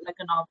 absolutely. like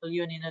a normal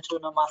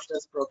UNINETTUNO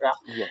master's program.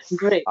 Yes,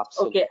 Great. Okay,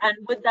 absolutely, and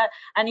with that,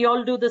 and you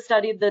all do the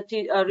study, the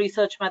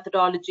research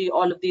methodology.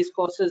 All of these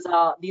courses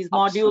are, these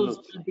modules will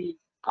absolutely, be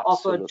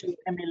offered to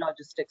absolutely. MA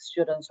Logistics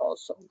students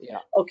also. Yeah.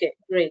 Okay,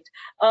 great.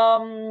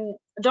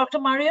 Dr.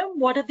 Mariam,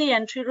 what are the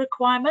entry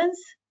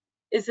requirements?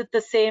 Is it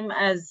the same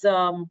as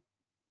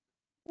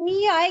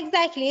Yeah,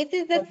 exactly. It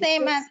is the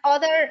same as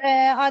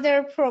logistics? other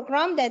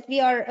program that we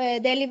are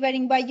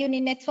delivering by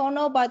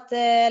UNINETTUNO, but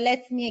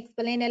let me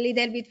explain a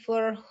little bit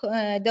for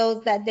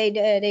those that they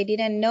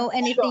didn't know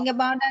anything Sure.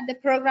 about that. The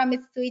program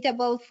is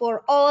suitable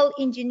for all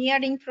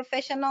engineering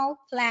professional,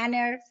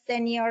 planner,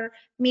 senior,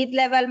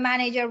 mid-level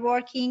manager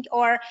working,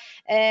 or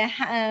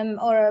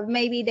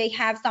maybe they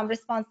have some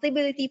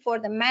responsibility for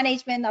the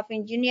management of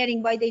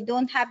engineering, but they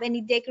don't have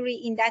any degree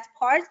in that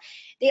part.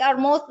 They are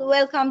most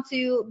welcome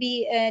to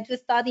be to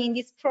study in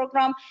this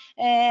program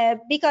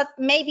because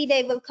maybe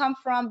they will come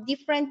from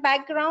different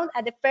background.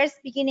 At the first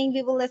beginning,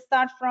 we will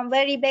start from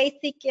very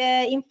basic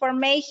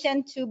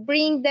information to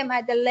bring them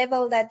at the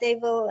level that they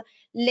will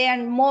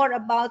learn more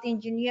about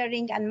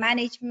engineering and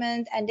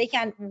management, and they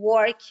can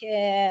work,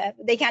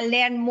 they can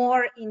learn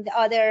more in the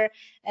other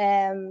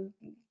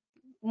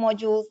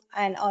modules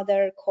and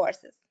other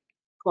courses.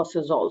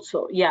 Courses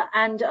also. Yeah.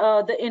 And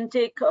the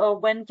intake,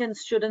 when can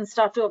students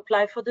start to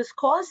apply for this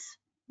course?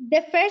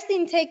 The first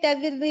intake that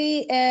will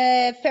be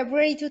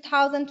February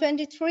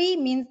 2023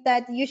 means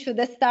that you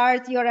should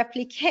start your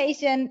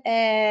application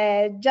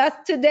just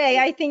today.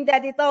 I think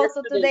that it's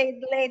also Yesterday. today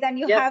is late and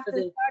you have to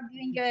Yesterday. start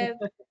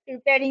doing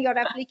preparing your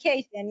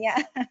application.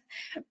 Yeah,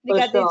 For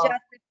because it's sure.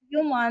 just a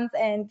few months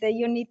and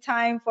you need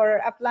time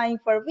for applying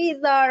for visa,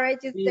 Visa.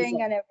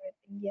 registering and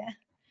everything. Yeah.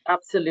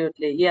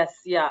 Absolutely. Yes.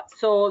 Yeah.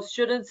 So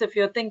students, if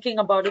you're thinking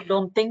about it,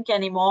 don't think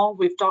anymore.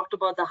 We've talked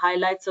about the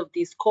highlights of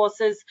these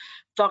courses,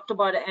 talked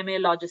about MA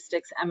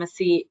Logistics,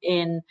 MSc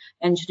in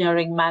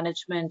Engineering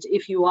Management.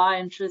 If you are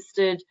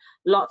interested,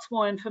 lots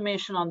more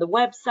information on the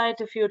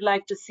website if you'd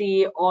like to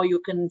see, or you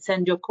can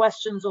send your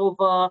questions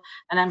over.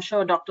 And I'm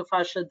sure Dr.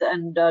 Farshad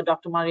and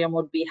Dr. Mariam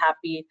would be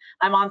happy.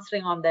 I'm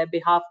answering on their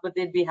behalf, but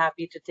they'd be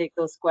happy to take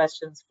those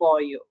questions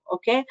for you.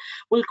 Okay.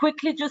 We'll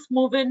quickly just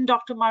move in,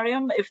 Dr.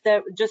 Mariam, if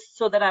there, just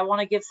so that I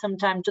want to give some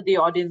time to the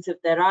audience if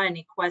there are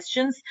any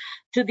questions,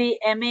 to the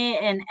MA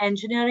in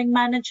Engineering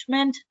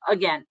Management.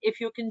 Again, if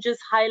you can just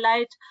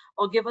highlight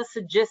or give us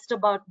a gist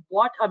about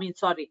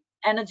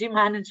Energy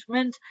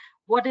Management.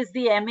 What is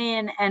the MA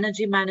in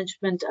Energy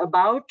Management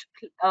about?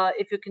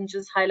 If you can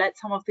just highlight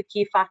some of the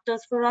key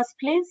factors for us,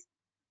 please.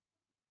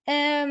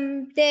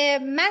 The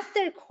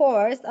master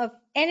course of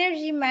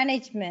energy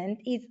management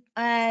is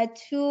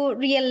to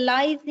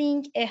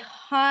realizing a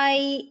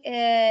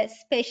high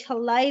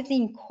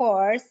specializing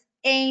course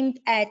aimed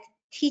at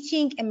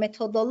teaching a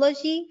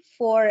methodology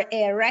for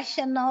a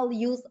rational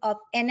use of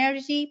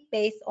energy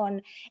based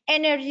on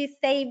energy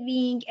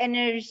saving,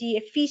 energy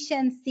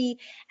efficiency,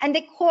 and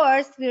the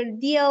course will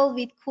deal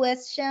with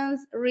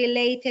questions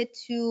related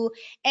to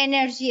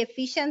energy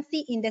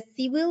efficiency in the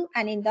civil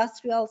and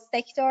industrial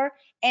sector,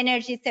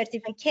 energy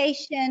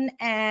certification,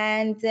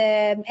 and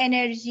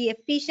energy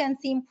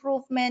efficiency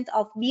improvement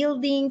of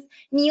buildings,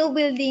 new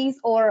buildings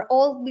or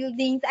old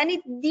buildings, and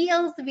it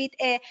deals with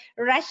a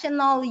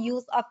rational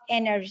use of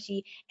energy.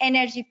 the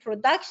energy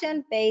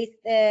production based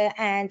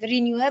and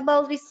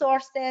renewable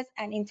resources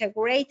and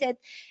integrated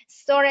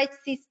storage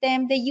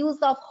system, the use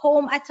of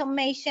home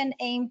automation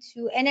aimed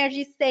to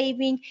energy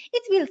saving.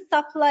 It will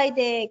supply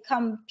the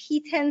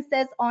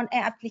competences on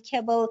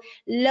applicable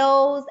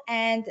laws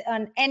and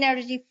an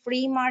energy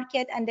free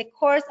market, and the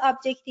course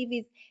objective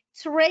is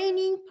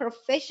training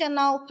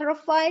professional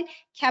profile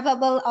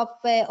capable of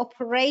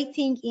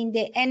operating in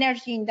the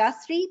energy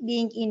industry,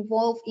 being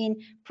involved in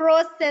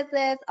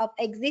processes of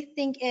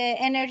existing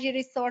energy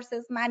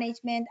resources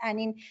management, and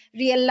in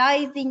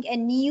realizing a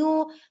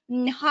new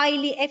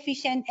highly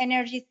efficient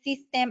energy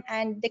system.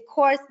 And the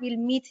course will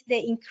meet the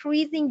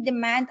increasing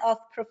demand of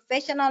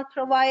professional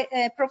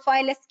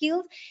profile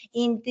skills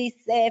in this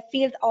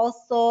field,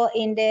 also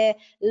in the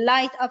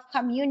light of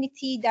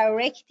community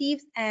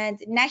directives and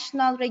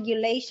national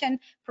regulation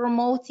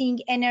promoting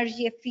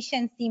energy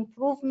efficiency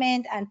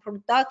improvement and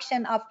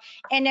production of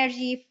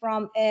energy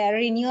from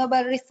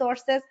renewable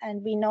resources.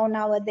 And we know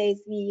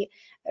nowadays we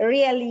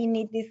really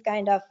need this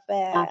kind of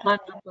 100%.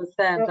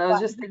 I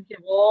was just thinking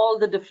of all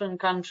the different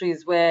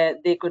countries where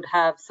they could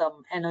have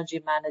some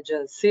energy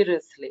managers,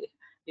 seriously,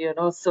 you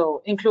know,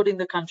 so including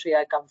the country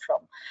I come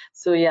from.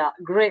 So yeah,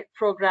 great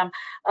program.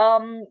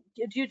 Do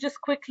you just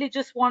quickly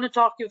just want to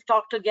talk, you've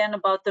talked again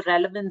about the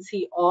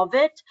relevancy of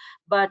it,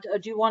 but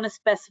do you want to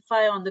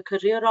specify on the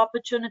career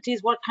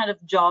opportunities? What kind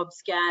of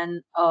jobs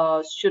can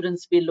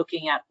students be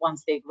looking at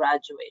once they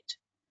graduate?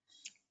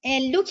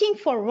 And looking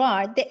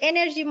forward, the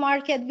energy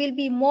market will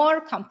be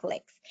more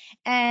complex.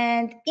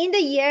 And in the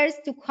years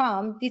to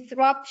come,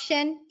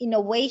 disruption,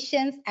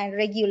 innovations, and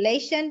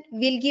regulation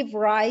will give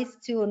rise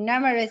to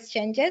numerous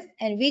changes,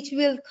 and which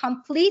will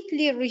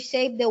completely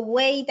reshape the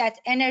way that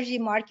energy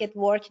market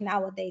work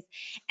nowadays.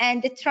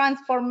 And the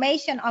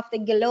transformation of the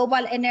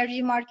global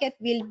energy market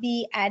will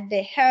be at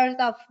the heart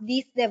of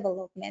this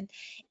development.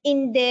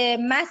 In the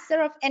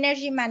Master of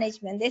Energy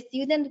Management, the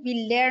student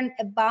will learn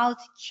about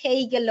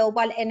key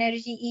global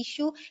energy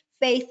issue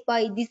faced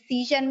by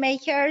decision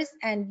makers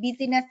and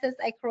businesses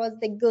across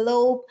the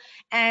globe,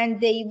 and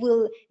they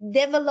will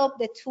develop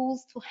the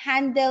tools to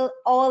handle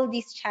all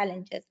these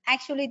challenges.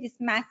 Actually, this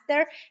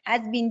master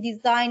has been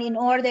designed in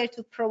order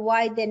to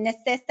provide the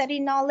necessary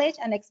knowledge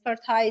and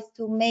expertise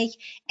to make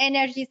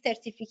energy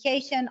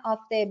certification of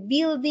the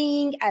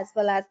building, as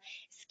well as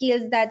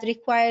skills that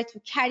require to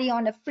carry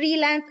on a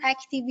freelance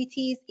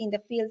activities in the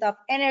field of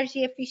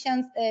energy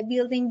efficient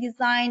building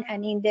design,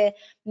 and in the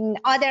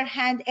other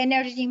hand,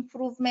 energy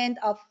improvement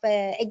of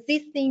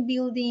existing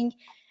building.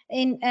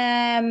 It's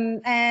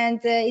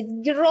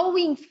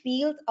growing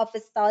field of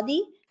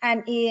study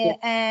and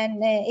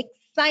an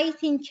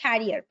exciting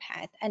career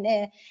path, and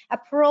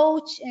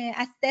approach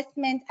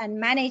assessment and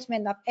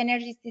management of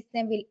energy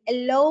system will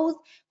allow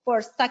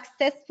for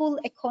successful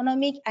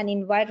economic and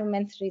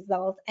environment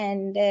results.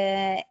 And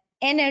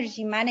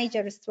energy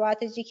manager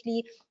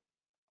strategically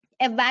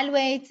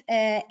evaluate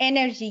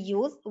energy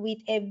use with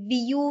a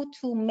view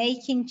to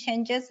making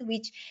changes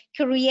which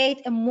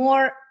create a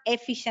more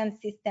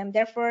efficient system.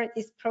 Therefore,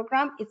 this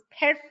program is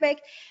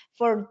perfect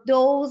for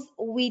those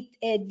with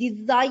a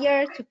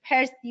desire to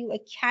pursue a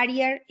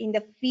career in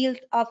the field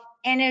of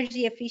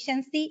energy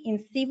efficiency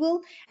in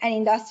civil and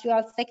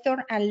industrial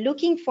sector, and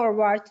looking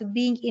forward to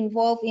being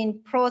involved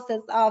in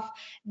process of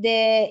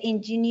the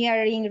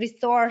engineering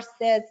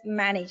resources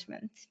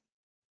management.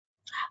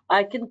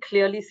 I can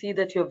clearly see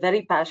that you're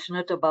very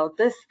passionate about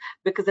this,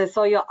 because I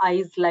saw your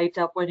eyes light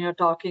up when you're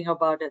talking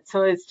about it.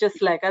 So it's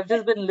just like, I've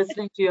just been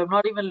listening to you. I'm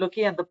not even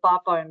looking at the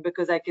PowerPoint,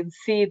 because I can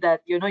see that,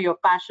 you know, your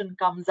passion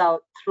comes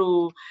out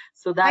through.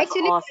 So that's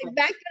actually awesome.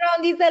 my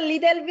background is a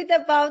little bit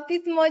about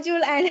this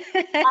module, and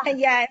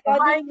yeah, about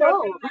this I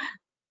know.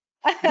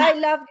 I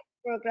love this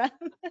program.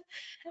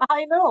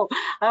 I know.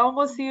 I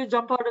almost see you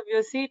jump out of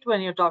your seat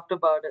when you talked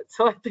about it.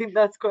 So I think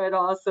that's quite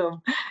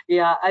awesome.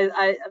 Yeah,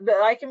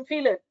 I can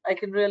feel it. I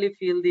can really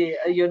feel the,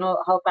 you know,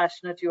 how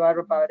passionate you are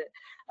about it.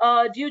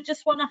 Do you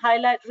just want to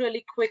highlight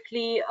really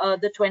quickly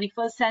the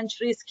 21st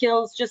century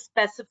skills? Just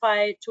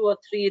specify 2 or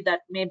 3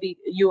 that maybe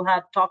you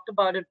have talked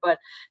about it, but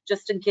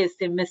just in case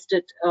they missed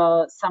it,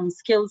 some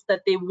skills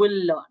that they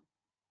will learn.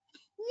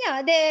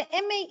 Yeah, the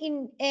MA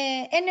in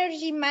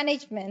energy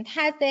management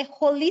has a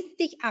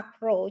holistic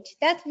approach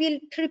that will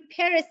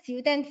prepare a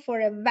student for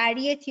a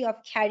variety of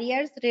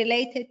careers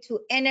related to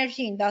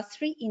energy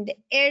industry in the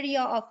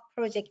area of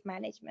project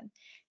management,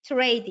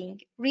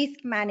 trading,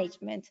 risk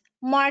management,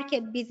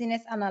 market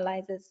business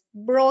analysis,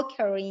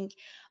 brokering,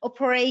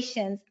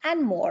 operations,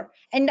 and more.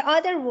 In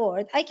other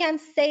words, I can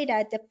say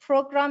that the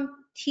program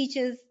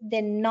teaches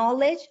the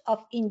knowledge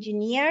of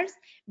engineers,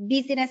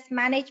 business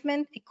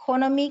management,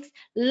 economics,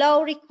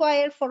 law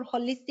required for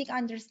holistic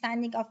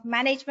understanding of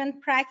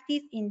management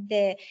practice in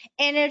the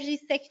energy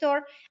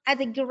sector. As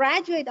a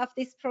graduate of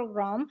this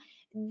program,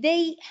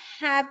 they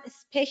have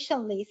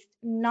specialist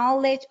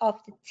knowledge of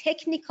the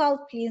technical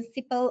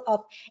principle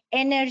of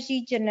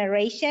energy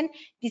generation,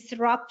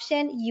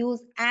 disruption,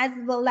 use, as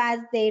well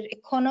as their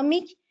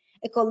economic,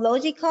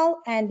 ecological,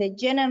 and the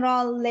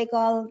general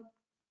legal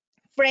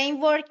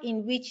framework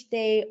in which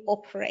they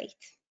operate.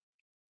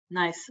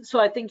 Nice. So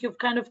I think you've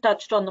kind of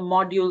touched on the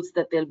modules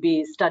that they'll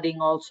be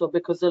studying also,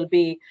 because there'll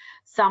be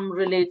some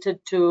related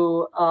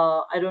to,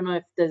 I don't know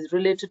if there's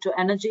related to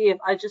energy. If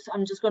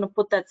I'm just going to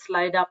put that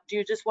slide up. Do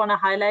you just want to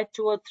highlight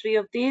 2 or 3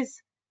 of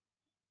these?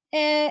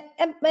 Yeah,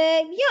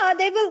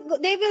 they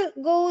will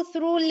go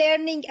through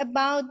learning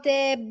about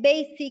the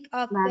basic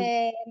of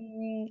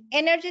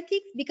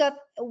energetics, because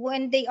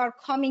when they are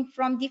coming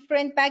from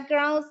different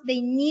backgrounds,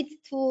 they need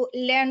to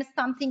learn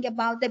something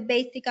about the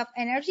basic of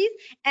energies.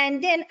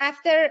 And then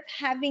after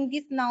having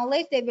this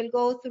knowledge, they will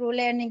go through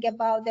learning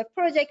about the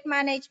project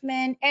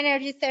management,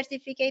 energy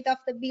certificate of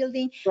the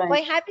building. Right.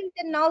 By having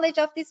the knowledge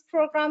of these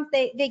programs,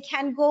 they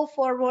can go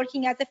for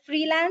working as a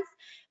freelance,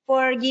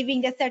 for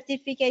giving the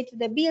certificate to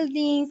the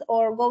buildings,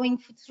 or going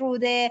through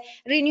the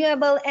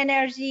renewable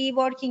energy,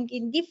 working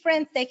in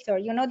different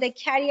sectors. You know, the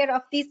career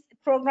of this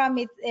program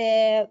is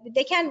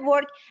they can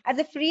work as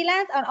a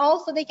freelance, and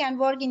also they can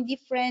work in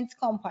different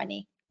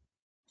company.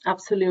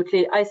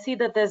 Absolutely. I see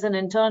that there's an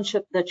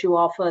internship that you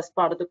offer as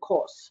part of the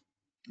course.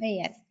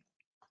 Yes.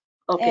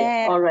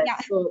 Okay, all right. Yeah.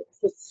 So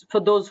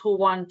for those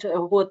who are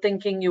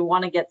thinking you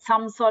want to get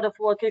some sort of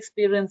work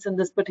experience in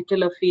this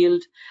particular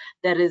field,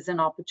 there is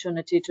an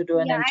opportunity to do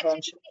an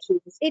internship.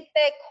 It's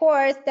a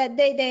course that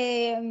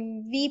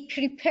we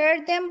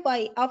prepare them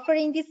by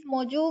offering these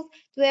modules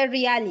to a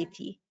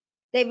reality.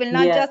 They will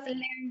not just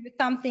learn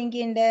something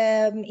in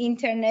the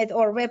internet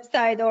or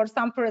website or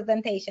some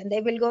presentation.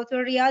 They will go to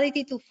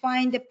reality to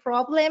find the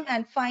problem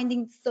and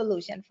finding the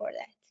solution for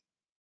that.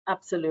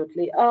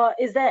 Absolutely.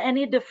 Is there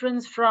any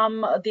difference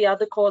from the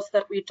other course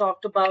that we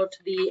talked about,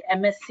 the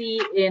MSc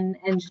in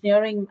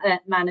Engineering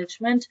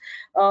Management?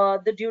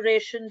 The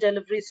duration,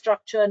 delivery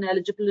structure, and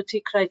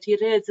eligibility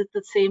criteria, is it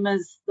the same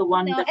as the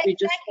one that we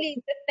just?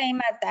 Exactly the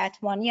same as that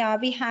one. Yeah,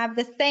 we have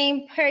the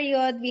same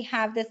period, we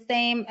have the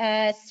same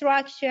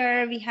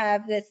structure, we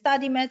have the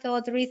study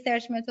methods,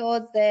 research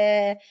methods,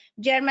 the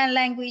German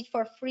language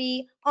for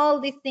free.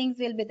 All these things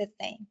will be the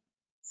same.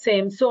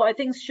 Same. So I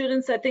think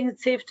students, I think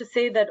it's safe to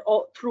say that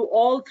through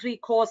all 3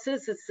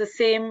 courses, it's the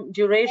same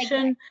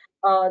duration,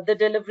 the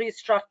delivery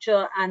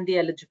structure, and the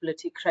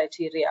eligibility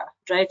criteria,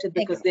 right?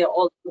 Because they're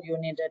all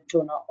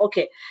UNINETTUNO.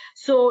 Okay.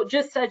 So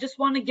I just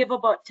want to give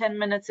about 10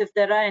 minutes if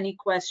there are any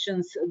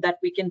questions that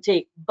we can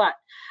take. But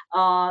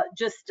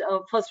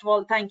first of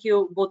all, thank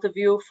you, both of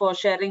you, for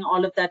sharing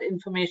all of that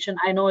information.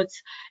 I know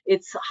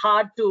it's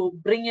hard to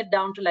bring it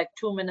down to like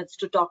 2 minutes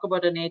to talk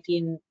about an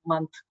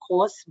 18-month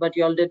course, but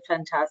you all did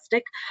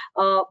fantastic.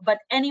 But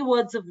any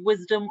words of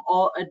wisdom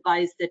or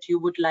advice that you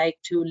would like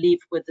to leave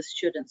with the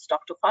students?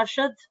 Dr.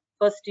 Farshad,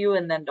 first you,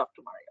 and then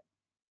Dr. Mariam.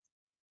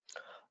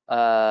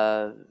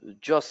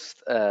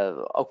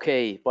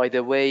 Okay, by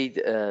the way,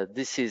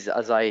 this is,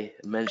 as I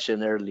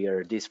mentioned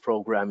earlier, this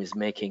program is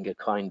making a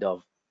kind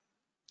of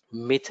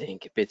meeting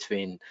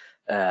between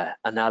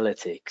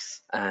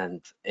analytics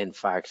and, in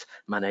fact,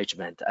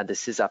 management, and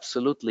this is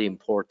absolutely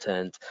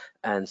important.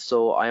 And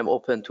so I am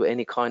open to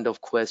any kind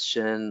of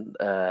question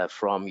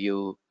from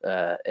you,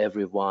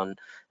 everyone.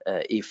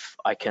 If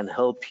I can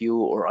help you,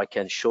 or I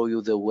can show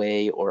you the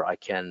way, or I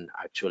can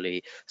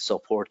actually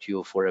support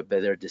you for a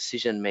better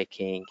decision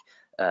making,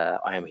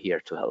 I am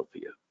here to help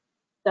you.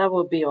 That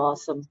would be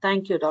awesome.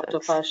 Thank you, Dr.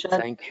 Farshad.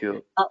 Thank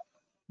you.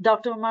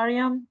 Dr.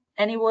 Mariam,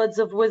 any words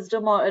of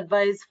wisdom or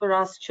advice for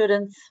our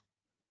students?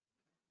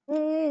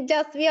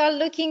 Just we are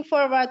looking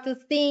forward to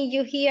seeing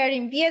you here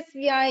in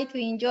BSBI to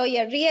enjoy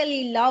a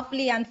really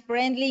lovely and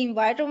friendly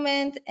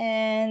environment.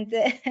 And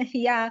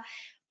yeah,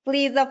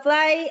 please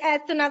apply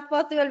as soon as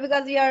possible,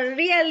 because we are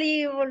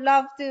really would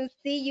love to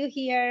see you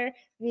here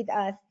with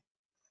us.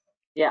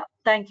 Yeah,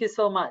 thank you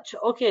so much.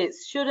 Okay,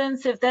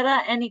 students, if there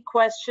are any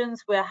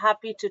questions, we're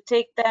happy to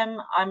take them.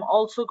 I'm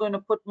also going to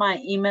put my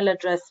email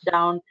address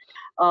down.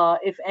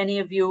 If any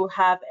of you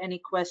have any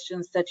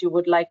questions that you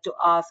would like to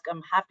ask,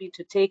 I'm happy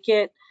to take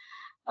it.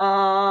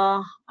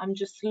 I'm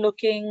just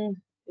looking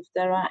if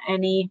there are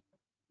any.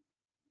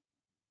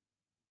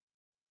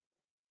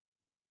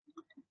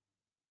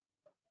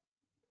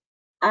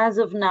 As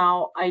of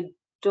now, I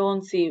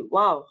don't see.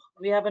 Wow,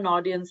 we have an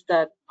audience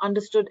that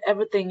understood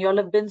everything. Y'all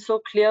have been so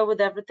clear with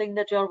everything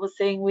that y'all were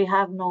saying. We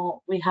have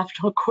no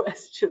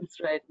questions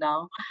right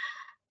now.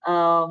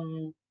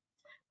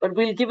 But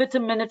we'll give it a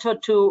minute or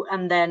two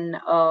and then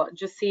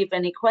just see if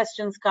any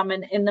questions come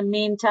in. In the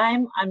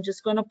meantime, I'm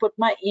just going to put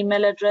my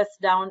email address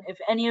down. If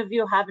any of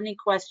you have any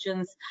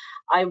questions,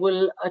 I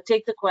will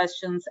take the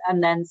questions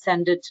and then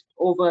send it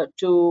over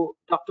to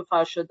Dr.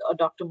 Farshad or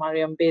Dr.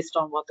 Mariam based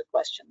on what the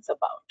question's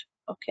about.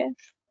 Okay?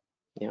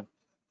 Yeah.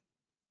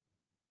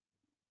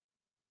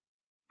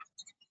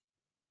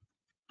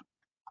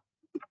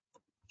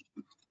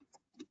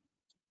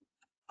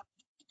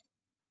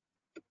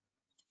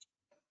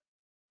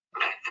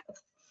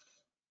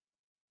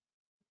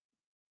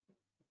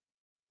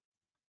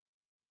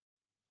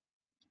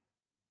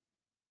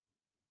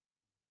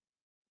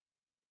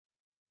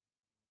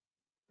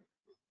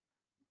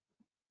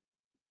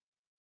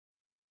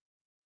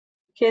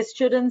 Okay,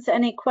 students,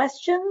 any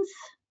questions?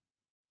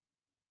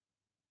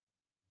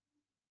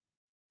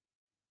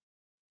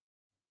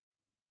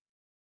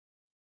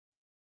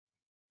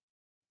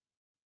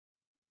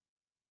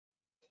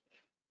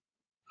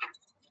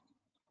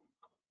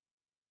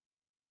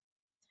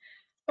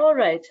 All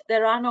right,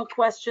 there are no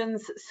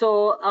questions.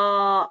 So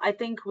I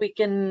think we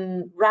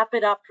can wrap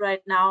it up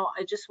right now.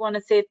 I just want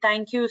to say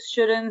thank you,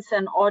 students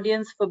and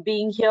audience, for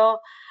being here.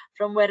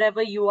 From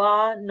wherever you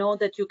are, know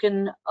that you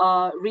can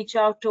reach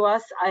out to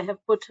us. I have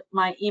put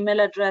my email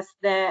address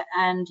there,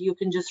 and you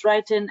can just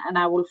write in, and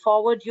I will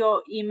forward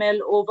your email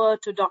over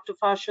to Dr.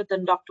 Farshad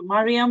and Dr.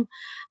 Mariam.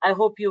 I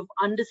hope you've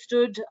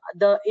understood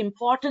the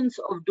importance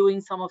of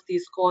doing some of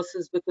these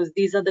courses, because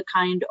these are the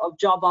kind of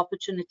job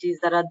opportunities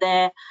that are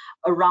there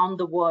around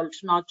the world,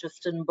 not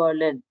just in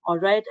Berlin. All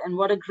right. And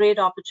what a great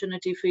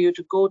opportunity for you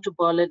to go to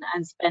Berlin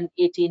and spend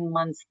 18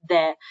 months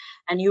there.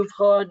 And you've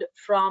heard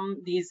from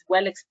these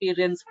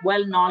well-experienced,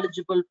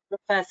 well-knowledgeable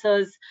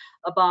professors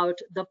about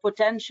the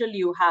potential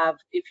you have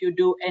if you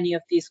do any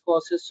of these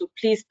courses. So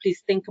please,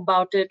 please think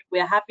about it.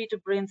 We're happy to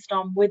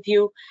brainstorm with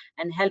you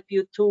and help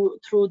you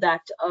through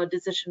that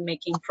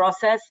decision-making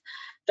process.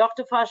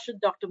 Dr. Farshad,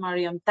 Dr.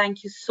 Mariam,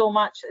 thank you so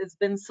much. It's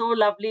been so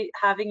lovely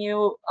having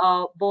you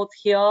both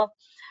here.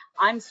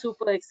 I'm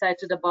super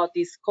excited about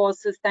these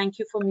courses. Thank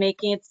you for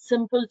making it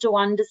simple to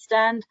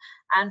understand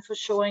and for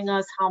showing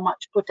us how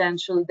much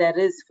potential there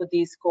is for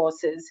these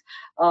courses.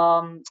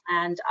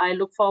 And I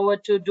look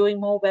forward to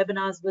doing more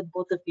webinars with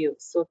both of you.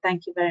 So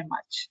thank you very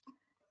much.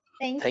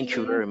 Thank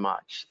you very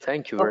much.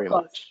 Thank you Of very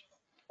course. much.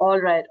 All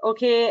right.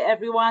 Okay,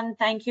 everyone.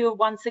 Thank you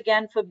once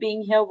again for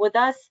being here with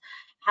us.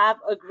 Have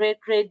a great,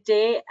 great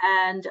day.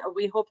 And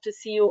we hope to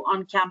see you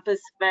on campus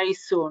very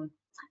soon.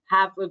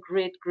 Have a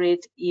great,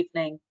 great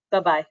evening.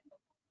 Bye-bye.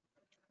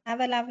 Have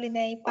a lovely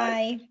day.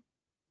 Bye.